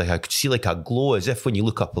could see like a glow, as if when you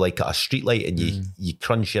look up like at a street light and you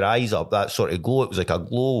crunch your eyes up, that sort of glow. It was like a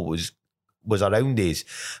glow was around us,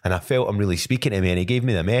 and I felt him really speaking to me, and he gave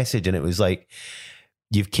me the message, and it was like,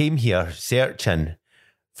 you've came here searching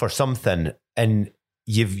for something, and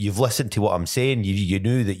you've listened to what I'm saying. You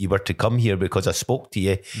knew that you were to come here because I spoke to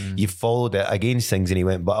you. You've followed it against things, and he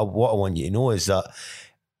went, but what I want you to know is that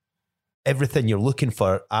everything you're looking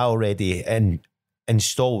for, I already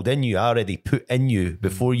installed in you, I already put in you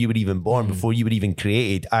before you were even born, before you were even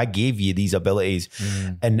created. I gave you these abilities,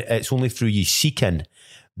 and it's only through you seeking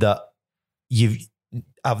that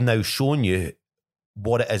I've now shown you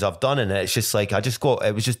what it is I've done. And it's just like,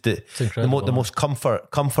 it was just the most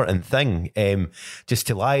comforting thing, just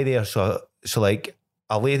to lie there. So like,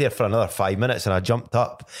 I lay there for another 5 minutes, and I jumped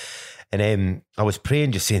up, and I was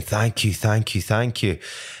praying, just saying, thank you, thank you, thank you.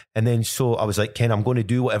 And then so I was like, Ken, I'm going to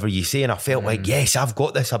do whatever you say. And I felt like, yes, I've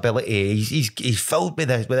got this ability. He's filled me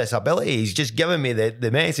with this ability. He's just given me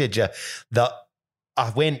the message that I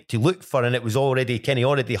went to look for, and it was already, Kenny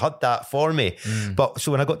already had that for me. But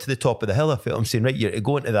so when I got to the top of the hill, I felt him saying, right, you're to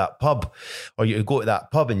go into that pub, or you're to go to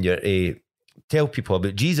that pub, and you're to tell people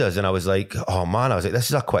about Jesus. And I was like, oh man, I was like, this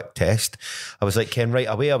is a quick test. I was like, Ken, right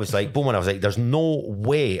away, I was like, boom, and I was like, there's no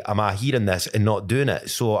way am I hearing this and not doing it.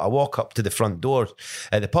 So I walk up to the front door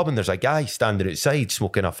at the pub, and there's a guy standing outside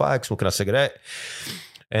smoking a fag, smoking a cigarette.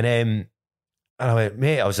 And I went,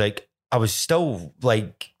 mate, I was still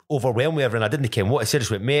like overwhelmed with everything. I didn't care what I said. I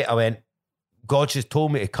just went, mate, I went, God just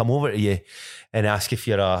told me to come over to you and ask if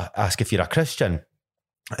you're a Christian.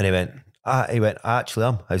 And he went, I actually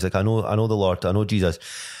am. I was like, I know the Lord, I know Jesus.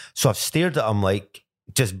 So I've stared at him like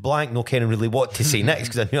just blank, no caring really what to say next,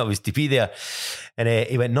 because I knew I was to be there. And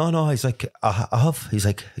he went, no. He's like, I have. He's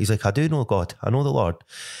like, I do know God, I know the Lord.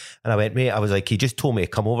 And I went, mate, I was like, he just told me to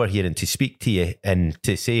come over here and to speak to you and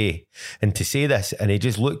to say this. And he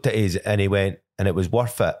just looked at us, and he went, and it was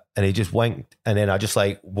worth it. And he just winked, and then I just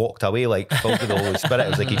like walked away, like filled with the Holy Spirit. It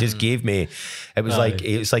was like he just gave me. It was like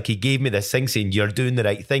he gave me this thing saying, "You're doing the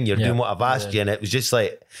right thing. You're doing what I've asked you." And it was just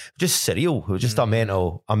like surreal. It was just a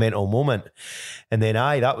mental moment. And then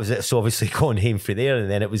that was it. So obviously going home from there,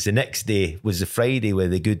 and then it was the next day was the Friday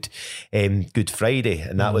with the Good Friday,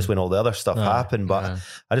 and that was when all the other stuff happened. But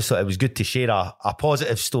I just thought it was good to share a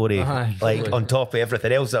positive story, like on top of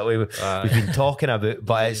everything else that we've been talking about.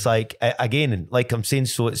 But it's like, again, like I'm saying,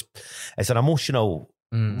 so it's an emotional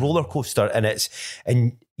roller coaster,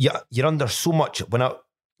 and you're under so much.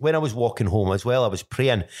 When I was walking home as well, I was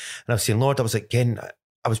praying, and I was saying, Lord, I was like, Ken,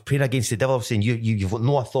 I was praying against the devil. I was saying, you've got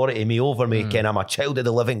no authority over me, Ken. I'm a child of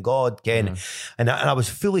the living God, Ken. And I was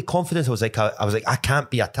fully confident. I was like, I can't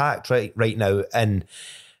be attacked right now. And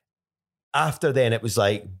after then, it was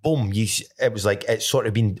like, boom, it was like it sort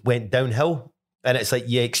of went downhill. And it's like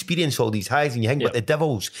you experience all these highs and you think, but the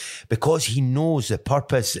devil's, because he knows the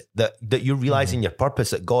purpose that you're realizing your purpose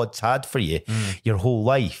that God's had for you your whole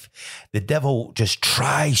life. The devil just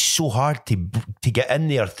tries so hard to get in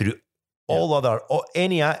there through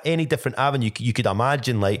any different avenue you could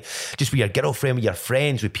imagine, like just with your girlfriend, with your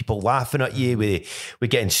friends, with people laughing at you, with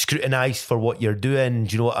getting scrutinized for what you're doing.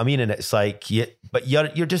 Do you know what I mean? And it's like, but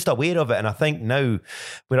you're just aware of it. And I think now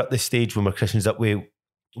we're at this stage when we're Christians that we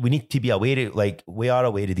need to be aware of, like, we are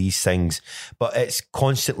aware of these things, but it's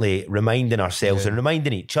constantly reminding ourselves and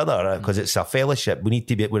reminding each other, because it's a fellowship. We need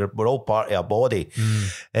to be, we're all part of a body.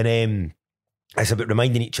 And it's about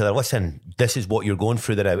reminding each other, listen, this is what you're going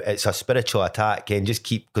through now. It's a spiritual attack, and just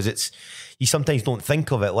keep, because you sometimes don't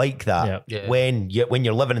think of it like that when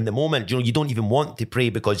you're living in the moment. You know, you don't even want to pray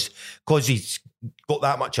because he's got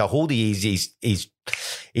that much a hold of you.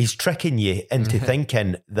 He's tricking you into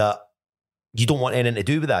thinking that you don't want anything to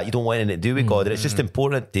do with that. You don't want anything to do with God. And it's just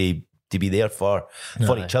important to be there for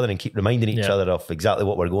each other and keep reminding each other of exactly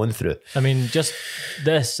what we're going through. I mean, just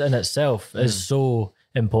this in itself is so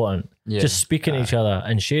important. Just speaking to each other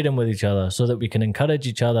and sharing with each other so that we can encourage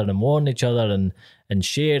each other and warn each other and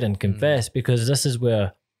share and confess, because this is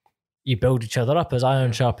where you build each other up. As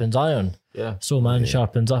iron sharpens iron, so man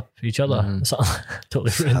sharpens up each other.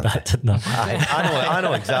 Totally ruined that, didn't I? I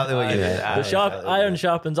know exactly what you mean. Iron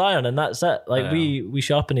sharpens iron, and that's it. Like we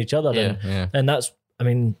sharpen each other, and that's, I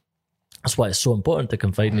mean, that's why it's so important to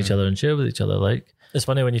confide in each other and share with each other. Like, it's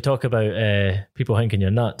funny when you talk about people thinking you're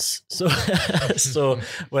nuts. So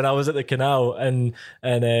when I was at the canal and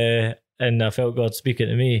I felt God speaking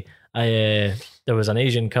to me, there was an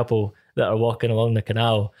Asian couple that are walking along the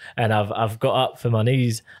canal, and I've got up for my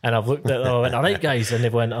knees and I've looked at them and I went, all right guys, and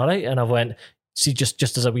they've went, all right, and I've went, see, just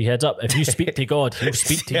as a wee heads up, if you speak to God, he'll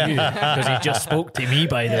speak to you, because he just spoke to me,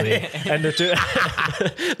 by the way. And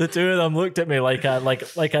the two of them looked at me like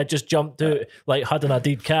I just jumped out, like hudding a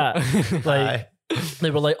dead cat. Like,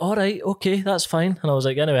 they were like, all right, okay, that's fine. And I was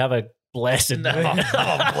like, anyway, have a blessed night.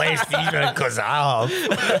 I'm blessed even because I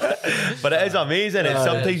am. But it is amazing. And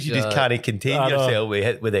sometimes you just can't contain yourself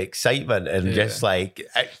with excitement and just like,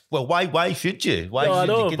 well, why should you? Why should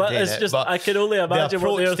you contain but it's just, I can only imagine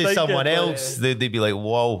what they're thinking. To someone else, they'd be like,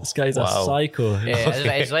 whoa, this guy's a psycho. Yeah,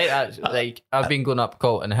 it's like that. Like, I've been going up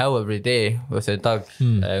Colton Hill every day with the Doug,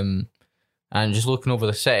 and just looking over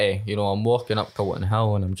the city. You know, I'm walking up Colton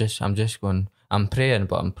Hill and I'm just going, I'm praying,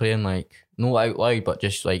 but I'm praying like, not out loud, but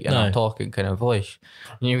just like in a talking kind of voice.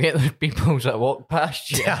 And you get those people that walk past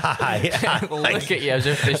you, look at you as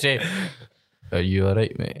if they say, are you all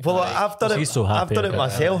right, mate? Well, I've done it. So I've done it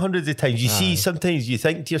myself hundreds of times. You see, sometimes you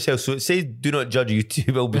think to yourself, so it says, "Do not judge, you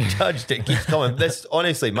too will be judged." It keeps coming. This,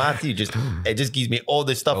 honestly, Matthew just gives me all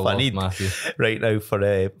the stuff I need right now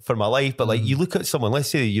for my life. But like, you look at someone. Let's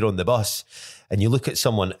say you're on the bus, and you look at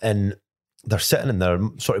someone, and they're sitting and they're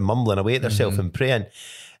sort of mumbling away at themselves and praying,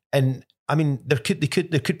 and I mean, there could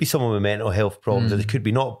be someone with mental health problems, or there could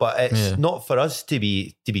be not, but it's not for us to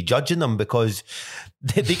be judging them, because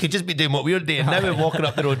they could just be doing what we're doing now and walking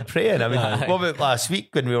up the road praying. I mean, what about last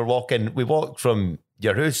week when we walked from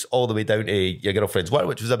your house all the way down to your girlfriend's work,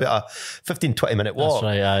 which was about a 15-20 minute walk.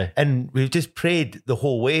 That's right, and we've just prayed the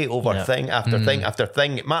whole way over thing after thing after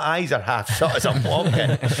thing. My eyes are half shut as I'm walking.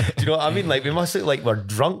 Do you know what I mean? Like, we must look like we're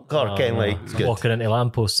drunk or kind of like walking into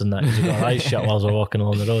lampposts and that, because you've got our eyes shut while we're walking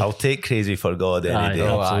along the road. I'll take crazy for God any day.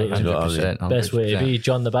 Absolutely. You know what I mean? Best way to be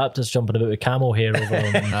John the Baptist jumping about with camel hair over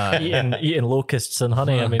and eating locusts and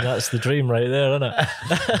honey. I mean, that's the dream right there, isn't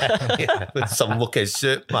it? With some locust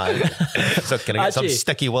soup, man. So can I get some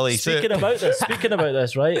sticky willy soup? Speaking about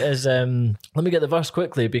this, right, is let me get the verse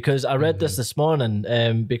quickly, because I read this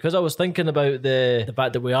morning, because I was thinking about the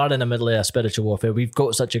fact that we are in the middle of a spiritual warfare. We've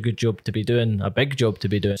got such a good job to be doing, a big job to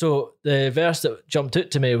be doing. So the verse that jumped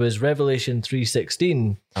out to me was Revelation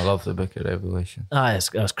 3:16. I love the book of Revelation. That's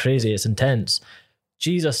crazy. It's intense.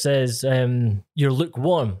 Jesus says, you're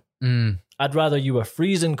lukewarm. I'd rather you were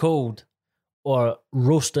freezing cold or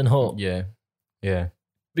roasting hot. Yeah.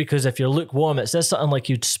 Because if you're lukewarm, it says something like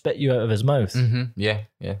you'd spit you out of his mouth. Yeah.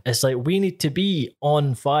 It's like, we need to be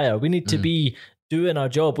on fire. We need to be doing our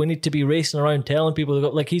job. We need to be racing around telling people to go.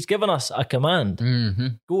 Like, he's given us a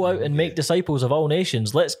command. Go out and make disciples of all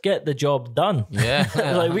nations. Let's get the job done. Yeah.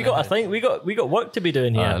 Like, we got a thing. We got work to be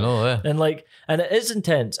doing here. I know, yeah. And it is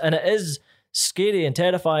intense, and it is scary and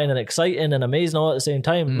terrifying and exciting and amazing all at the same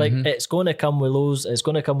time. Like, it's going to come with lows, it's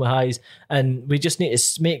going to come with highs, and we just need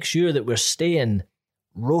to make sure that we're staying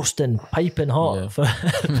roasting, piping hot.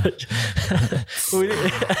 We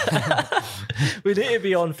need to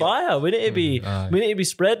be on fire. We need to be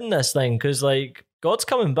spreading this thing, because like, God's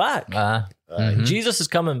coming back. Jesus is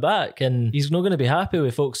coming back, and he's not going to be happy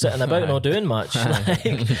with folks sitting about not doing much.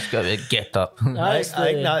 He's got to get up. I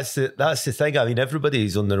think that's the thing. I mean,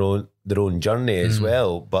 everybody's on their own journey as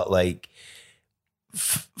well. But like,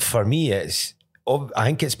 for me, I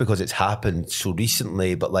think it's because it's happened so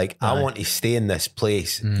recently. But like, I want to stay in this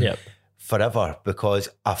place forever because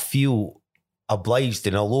I feel obliged,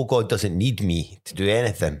 and although God doesn't need me to do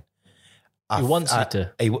anything, He wants you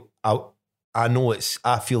to. I know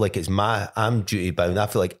I feel like I'm duty bound. I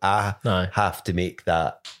feel like I have to make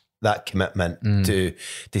that commitment to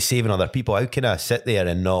saving other people. How can I sit there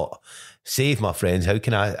and not save my friends? How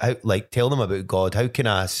can I tell them about God? How can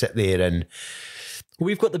I sit there and...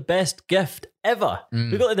 We've got the best gift ever.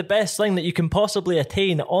 We've got the best thing that you can possibly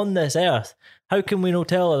attain on this earth. How can we not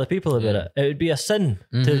tell other people about it? It would be a sin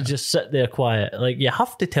to just sit there quiet. Like, you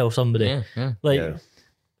have to tell somebody.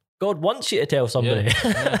 God wants you to tell somebody.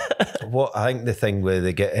 What I think the thing with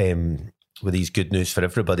with these good news for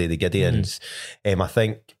everybody, the Gideons, I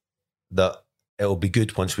think that it'll be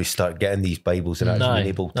good once we start getting these Bibles and actually being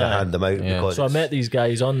able to hand them out. Because so I met these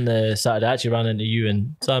guys on the Saturday. I actually ran into you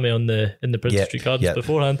and Sammy in the Prince Street Gardens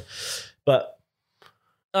beforehand. But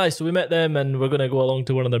so we met them, and we're going to go along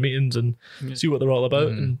to one of their meetings and see what they're all about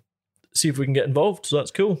and see if we can get involved. So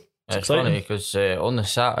that's cool. It's funny because on the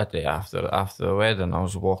Saturday after the wedding, I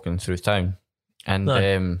was walking through town, and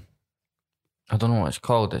I don't know what it's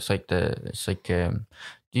called. It's like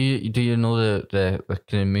do you know the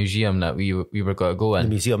kind of museum that we were going to go in? The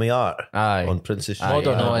Museum of Art. Aye. On Princess Street.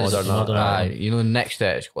 Modern Art. You know, next to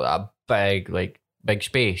it, it's got that big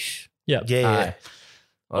space. Yeah. Yeah.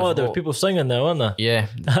 Oh, there were people singing there, weren't there? Yeah.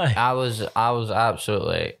 Aye. I was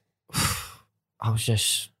absolutely, I was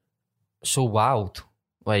just so wild.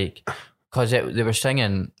 Like, because they were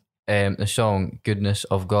singing the song "Goodness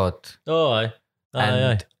of God." Oh,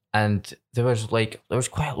 aye. And there was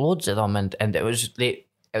quite loads of them, and it was they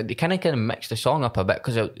kind of mixed the song up a bit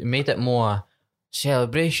because it made it more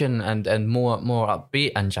celebration and more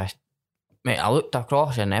upbeat, and just, mate, I looked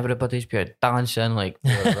across and everybody's been dancing like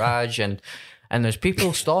Raj, and there's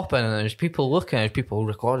people stopping, and there's people looking, there's people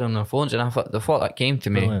recording on their phones, and I thought the thought that came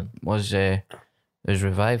to me was there's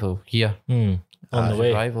revival here. On the way.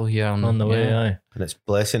 Revival here on the way, aye. And it's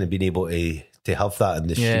blessing to being able to have that in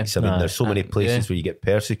the streets. I mean, there's so many places where you get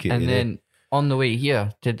persecuted. And then on the way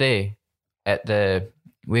here today at the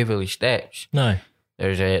Waverley Steps,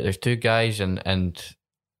 there's two guys and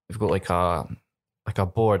we've got like a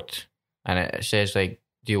board, and it says like,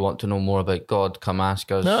 "Do you want to know more about God? Come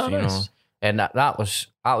ask us." Know, and that was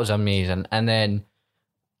amazing. And then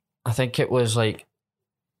I think it was like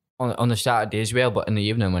on the Saturday as well, but in the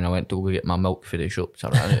evening when I went to go get my milk for the shops, I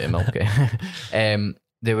ran out of milk.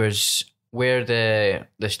 There was where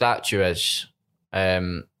the statue is,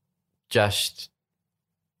 just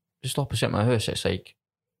opposite my house. It's like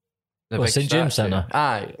the big St. James Centre.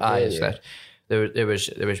 Aye. It's that. There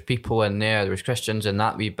was people in there. There was Christians in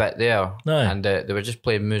that wee bit there, and they were just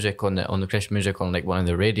playing music on the Christian music on like one of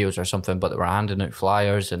the radios or something. But they were handing out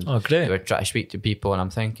flyers, and they were trying to speak to people. And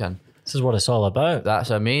I'm thinking, this is what it's all about. That's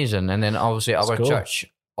amazing. And then obviously our church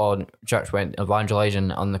went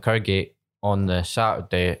evangelising on the Kirkgate on the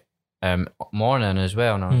Saturday morning as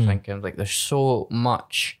well. And I was thinking, like, there's so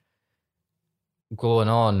much going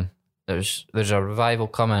on. There's a revival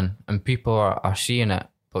coming, and people are seeing it.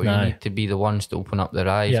 But we need to be the ones to open up their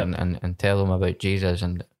eyes and tell them about Jesus.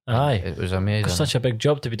 And it was amazing. It's such a big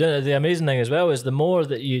job to be doing. The amazing thing as well is the more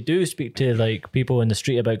that you do speak to like people in the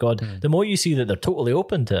street about God, the more you see that they're totally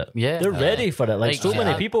open to it. Yeah, they're ready for it. Like so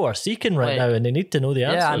many people are seeking right now, and they need to know the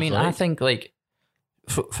answers. Yeah, I mean, I think like,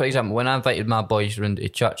 for example, when I invited my boys round to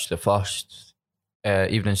church, the first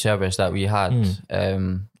evening service that we had,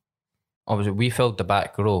 obviously we filled the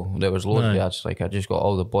back row. There was loads of us. Like I just got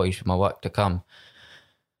all the boys from my work to come.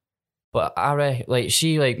 But I reckon,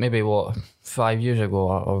 maybe 5 years ago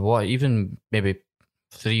or what, even maybe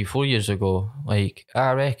 3-4 years ago, like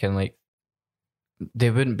I reckon like they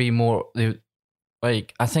wouldn't be more.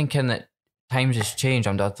 I think in that times has changed.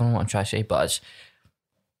 I don't know what I'm trying to say, but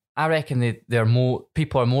I reckon they're more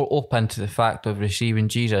people are more open to the fact of receiving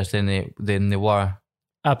Jesus than they were.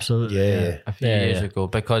 Absolutely, a few years ago.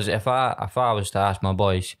 Because if I was to ask my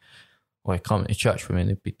boys, come to church with me,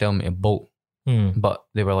 they'd be telling me to bolt. But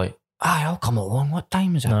they were like, I'll come along. What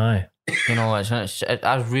time is it? Aye. You know, it's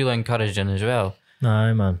that's really encouraging as well.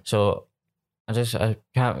 Aye, man. So I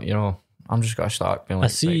can't, you know, I'm just gonna start being like,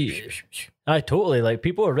 I see. I totally like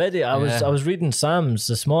people are ready. I was reading Psalms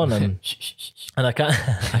this morning, and I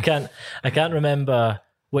can't remember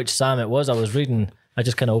which Psalm it was. I was reading. I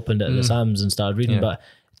just kind of opened it in the Psalms and started reading, but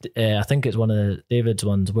I think it's one of David's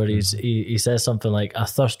ones where he says something like, "I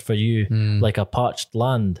thirst for you like a parched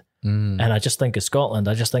land," and I just think of Scotland.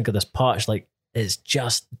 I just think of this parched, like it's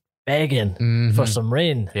just begging for some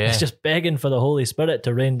rain. Yeah. It's just begging for the Holy Spirit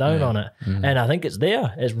to rain down on it, and I think it's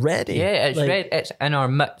there. It's ready. Yeah, it's ready. It's in our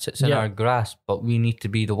midst. It's in our grasp. But we need to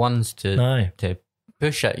be the ones to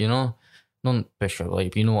push it. You know. Don't push your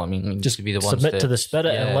life, you know what I mean? Like, just to be the ones submit to the Spirit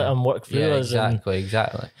and let Him work through us. Exactly.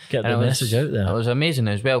 Get the message out there. It was amazing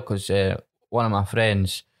as well because one of my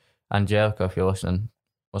friends, Angelica, if you're listening,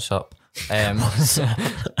 what's up? What's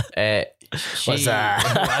that?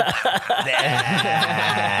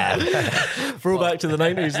 Throwback to the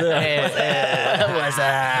 90s there. What's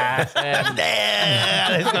that?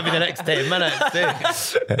 It's going to be the next 10 minutes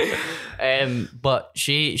too. But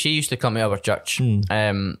she used to come to our church.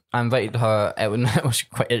 I invited her. It was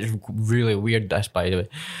really weird, this, by the way,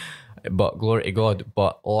 but glory to God.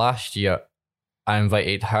 But last year I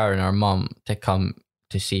invited her and her mum to come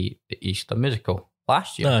to see the Easter musical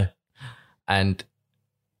last year. No. And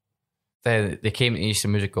then they came to the Easter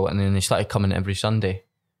musical, and then they started coming every Sunday,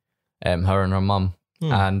 her and her mum.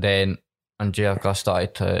 And then Angelica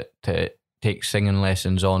started to take singing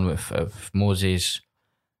lessons on with Moses,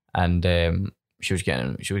 and she was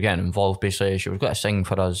getting involved. Basically, she was going to sing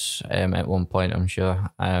for us at one point, I'm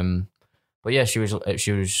sure. But yeah, she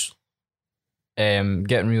was getting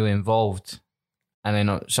really involved, and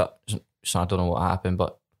then so I don't know what happened,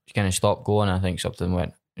 but she kind of stopped going. I think something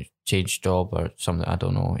went. Changed job or something. I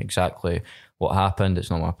don't know exactly what happened.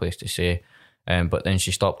 It's not my place to say. But then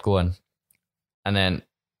she stopped going, and then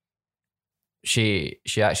she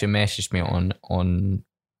actually messaged me on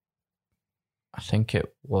I think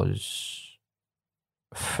it was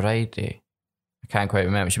Friday. I can't quite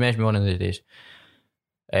remember. She messaged me one of the days,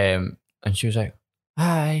 and she was like,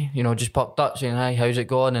 "Hi," just popped up saying, "Hi, how's it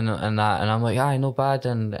going?" and that, and I'm like, "Hi, no bad."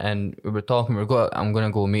 And we were talking. I'm going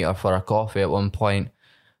to go meet her for a coffee at one point.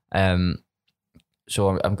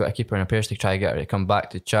 So I've got to keep her in a pair to try to get her to come back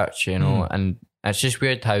to church, and it's just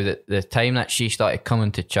weird how the time that she started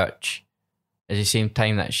coming to church is the same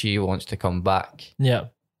time that she wants to come back. Yeah.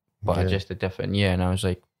 But just a different year. And I was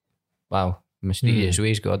like, wow, mysterious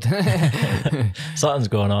ways, God. Something's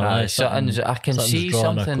going on. I can see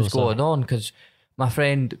something's going on because my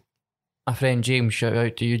friend James, shout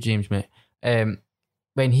out to you, James, mate.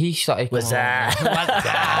 When he started, What's up,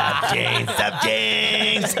 James?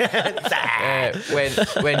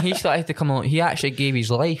 When he started to come on, he actually gave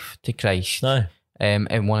his life to Christ. No.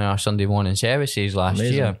 In one of our Sunday morning services last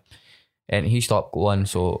year, and he stopped going.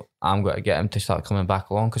 So I'm going to get him to start coming back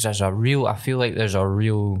along because I feel like there's a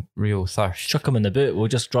real thirst. Chuck him in the boot. We'll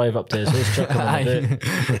just drive up to his house. Chuck him in the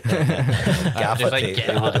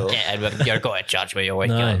boot. You're going to church with your wife.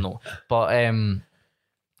 No. But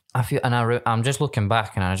I feel, and I'm just looking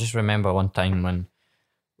back, and I just remember one time when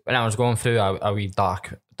I was going through a wee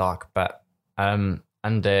dark bit, and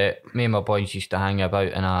me and my boys used to hang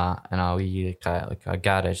about in a wee like a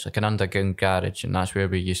garage, like an underground garage, and that's where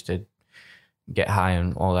we used to get high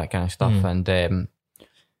and all that kind of stuff. And I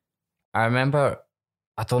remember,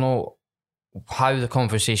 I don't know how the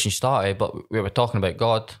conversation started, but we were talking about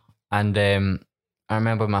God, and I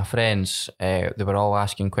remember my friends, they were all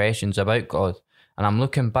asking questions about God. And I'm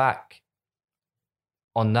looking back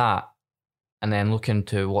on that and then looking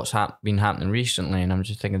to what's been happening recently, and I'm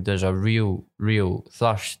just thinking there's a real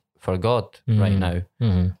thirst for God right now.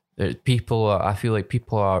 I feel like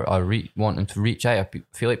people are wanting to reach out. I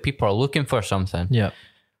feel like people are looking for something,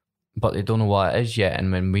 but they don't know what it is yet.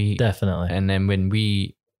 And when we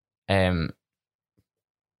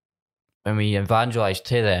evangelize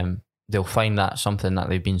to them, they'll find that something that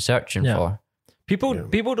they've been searching for.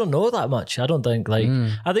 People don't know that much. I don't think.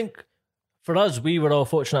 I think for us, we were all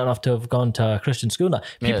fortunate enough to have gone to a Christian school. Now,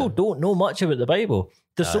 people don't know much about the Bible.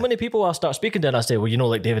 There's so many people I start speaking to, and I say, "Well,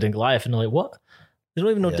 like David and Goliath," and they're like, "What?" They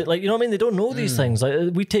don't even know. Like, you know what I mean? They don't know these things.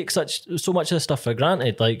 Like, we take so much of this stuff for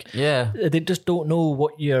granted. Like, they just don't know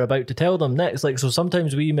what you're about to tell them next. Like, so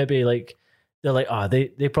sometimes we maybe like. They're like,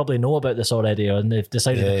 they probably know about this already, and they've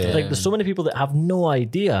decided. Like, there's so many people that have no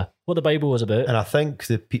idea what the Bible was about. And I think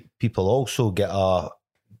the people also get a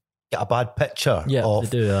bad picture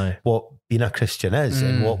of what being a Christian is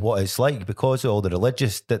and what it's like because of all the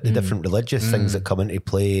different religious things that come into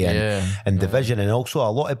play and division, and also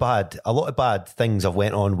a lot of bad things have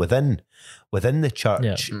went on within the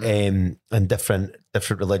church and different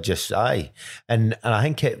religious and I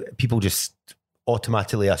think people just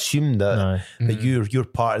automatically assume that you're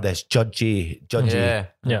part of this judgy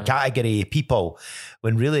category of people,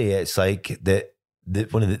 when really it's like the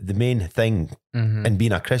one of the main thing in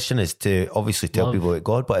being a Christian is to obviously tell people about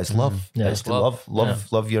God, but it's love. Yeah. It's to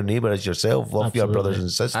love your neighbour as yourself, love your brothers and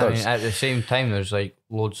sisters. I mean, at the same time, there's like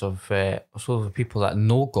loads of people that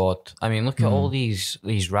know God. I mean, look at all these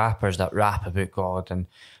rappers that rap about God, and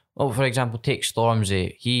for example, take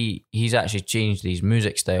Stormzy. He's actually changed his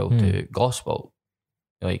music style to gospel,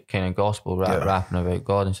 like kind of gospel rapping about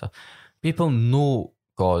God and stuff. People know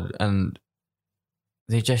God, and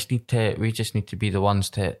we just need to be the ones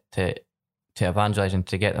to evangelize and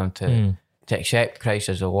to get them to accept Christ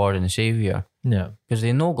as the Lord and the Saviour. Yeah, because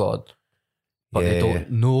they know God, but they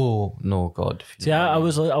don't know God. See, I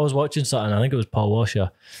was watching something. I think it was Paul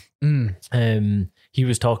Washer. He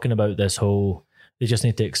was talking about this whole. They just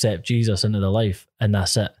need to accept Jesus into their life, and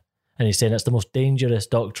that's it. And he's saying it's the most dangerous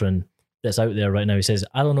doctrine that's out there right now. He says,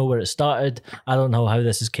 I don't know where it started. I don't know how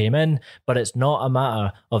this has came in, but it's not a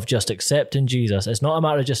matter of just accepting Jesus. It's not a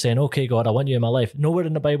matter of just saying, okay, God, I want you in my life. Nowhere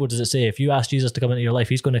in the Bible does it say if you ask Jesus to come into your life,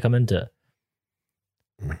 he's going to come into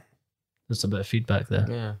it. There's a bit of feedback there.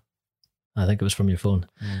 Yeah. I think it was from your phone.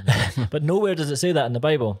 But nowhere does it say that in the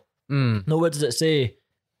Bible. Nowhere does it say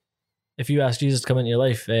if you ask Jesus to come into your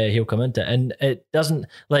life, he'll come into it. And it doesn't,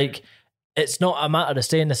 like, it's not a matter of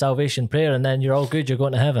saying the salvation prayer and then you're all good, you're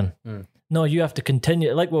going to heaven. No, you have to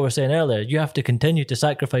continue, like what we were saying earlier, you have to continue to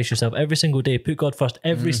sacrifice yourself every single day, put God first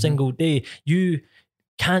every single day. You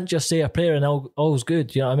can't just say a prayer and all's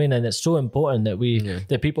good, you know what I mean? And it's so important that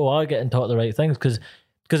that people are getting taught the right things, because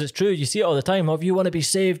it's true, you see it all the time. If you want to be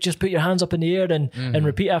saved, just put your hands up in the air and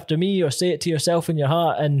repeat after me, or say it to yourself in your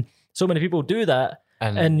heart. And so many people do that.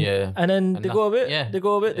 And then they go about,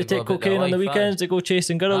 they take cocaine on the weekends, they go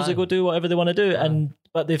chasing girls, they go do whatever they want to do.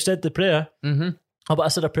 But they've said the prayer. But I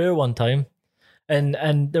said a prayer one time,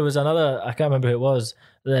 and there was another, I can't remember who it was,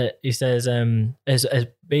 that he says is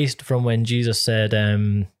based from when Jesus said,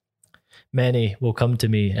 many will come to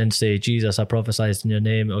me and say, Jesus, I prophesied in your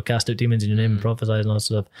name, or cast out demons in your name and prophesied and all that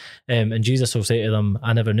stuff. And Jesus will say to them,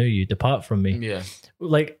 I never knew you, depart from me. Yeah.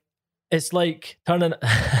 Like, it's like turning,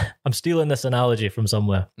 I'm stealing this analogy from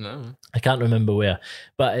somewhere. No. I can't remember where,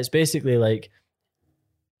 but it's basically like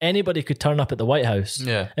anybody could turn up at the White House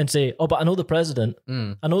and say, oh, but I know the president.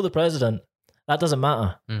 I know the president. That doesn't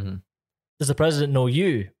matter. Does the president know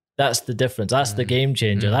you? That's the difference. That's the game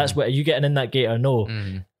changer. That's what, are you getting in that gate or no?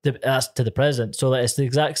 That's to the president. So it's the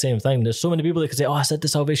exact same thing. There's so many people that can say, oh, I said the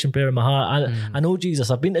salvation prayer in my heart. I know Jesus.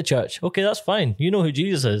 I've been to church. Okay, that's fine. You know who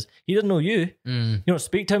Jesus is. He doesn't know you. You don't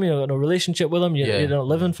speak to him. You don't got no relationship with him. You're not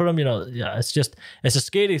living for him. It's a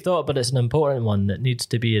scary thought, but it's an important one that needs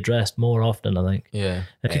to be addressed more often, I think. Yeah.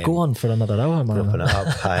 It could go on for another hour, man. Open it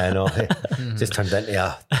up. I know. Just turned into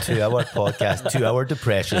a 2-hour podcast, 2-hour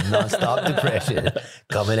depression, non-stop depression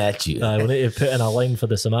coming at you. We need to put in a line for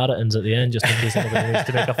the Samaritans at the end, just in case anybody needs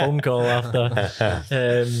to make a phone call after.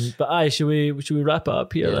 But should we wrap it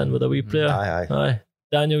up here then with a wee prayer? Aye.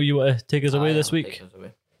 Daniel, you want to take us away this week?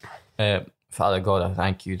 Father God, I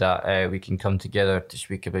thank you that we can come together to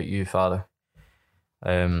speak about you, Father.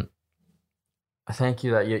 I thank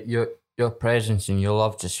you that your presence and your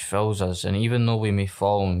love just fills us, and even though we may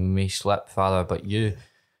fall and we may slip, Father, but you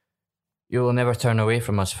will never turn away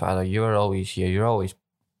from us, Father. You are always here. You always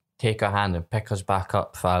take our hand and pick us back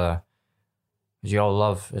up, Father. Because your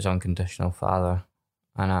love is unconditional, Father.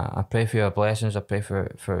 And I pray for your blessings. I pray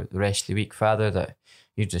for the rest of the week, Father, that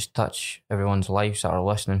you just touch everyone's lives that are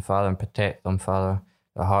listening, Father, and protect them, Father,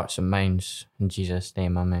 their hearts and minds. In Jesus'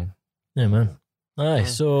 name, amen. Amen. Aye,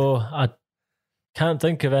 so I can't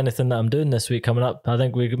think of anything that I'm doing this week coming up. I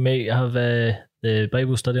think we may have the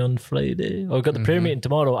Bible study on Friday. We've got the prayer meeting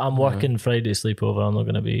tomorrow. I'm working Friday sleepover. I'm not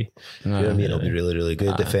going to be... Prayer meeting will be really, really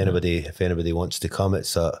good. If anybody wants to come,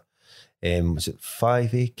 it's at... was it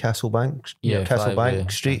 5A Castlebank?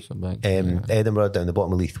 Castlebank Street, Castlebank, Edinburgh, down the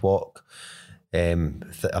bottom of Leith Walk.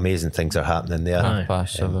 Amazing things are happening there.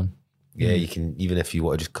 7:30. You can, even if you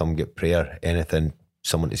want to just come get prayer, anything,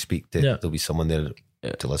 someone to speak to, there'll be someone there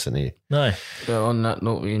to listen to you. Aye. Well, on that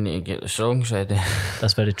note, we need to get the songs ready.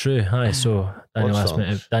 That's very true. Aye. So Daniel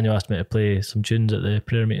asked me to play some tunes at the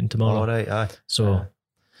prayer meeting tomorrow. All right. Aye. So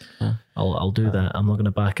I'll do that. I'm not going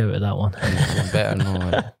to back out of that one. Better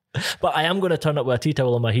not. But I am going to turn up with a tea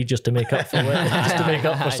towel on my head just to make up for it. Just to make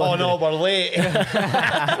up for Sunday. Oh no, we're late. We're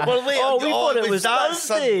late. Oh, we thought it was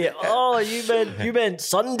Thursday. Oh, you meant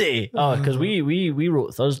Sunday. Oh, because we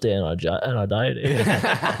wrote Thursday in our diary.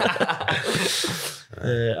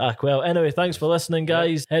 Well, anyway, thanks for listening,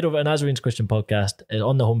 guys. Head over to Nazarenes Christian Podcast.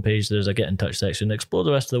 On the homepage, there's a get in touch section. Explore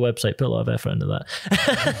the rest of the website. Put a lot of effort into that.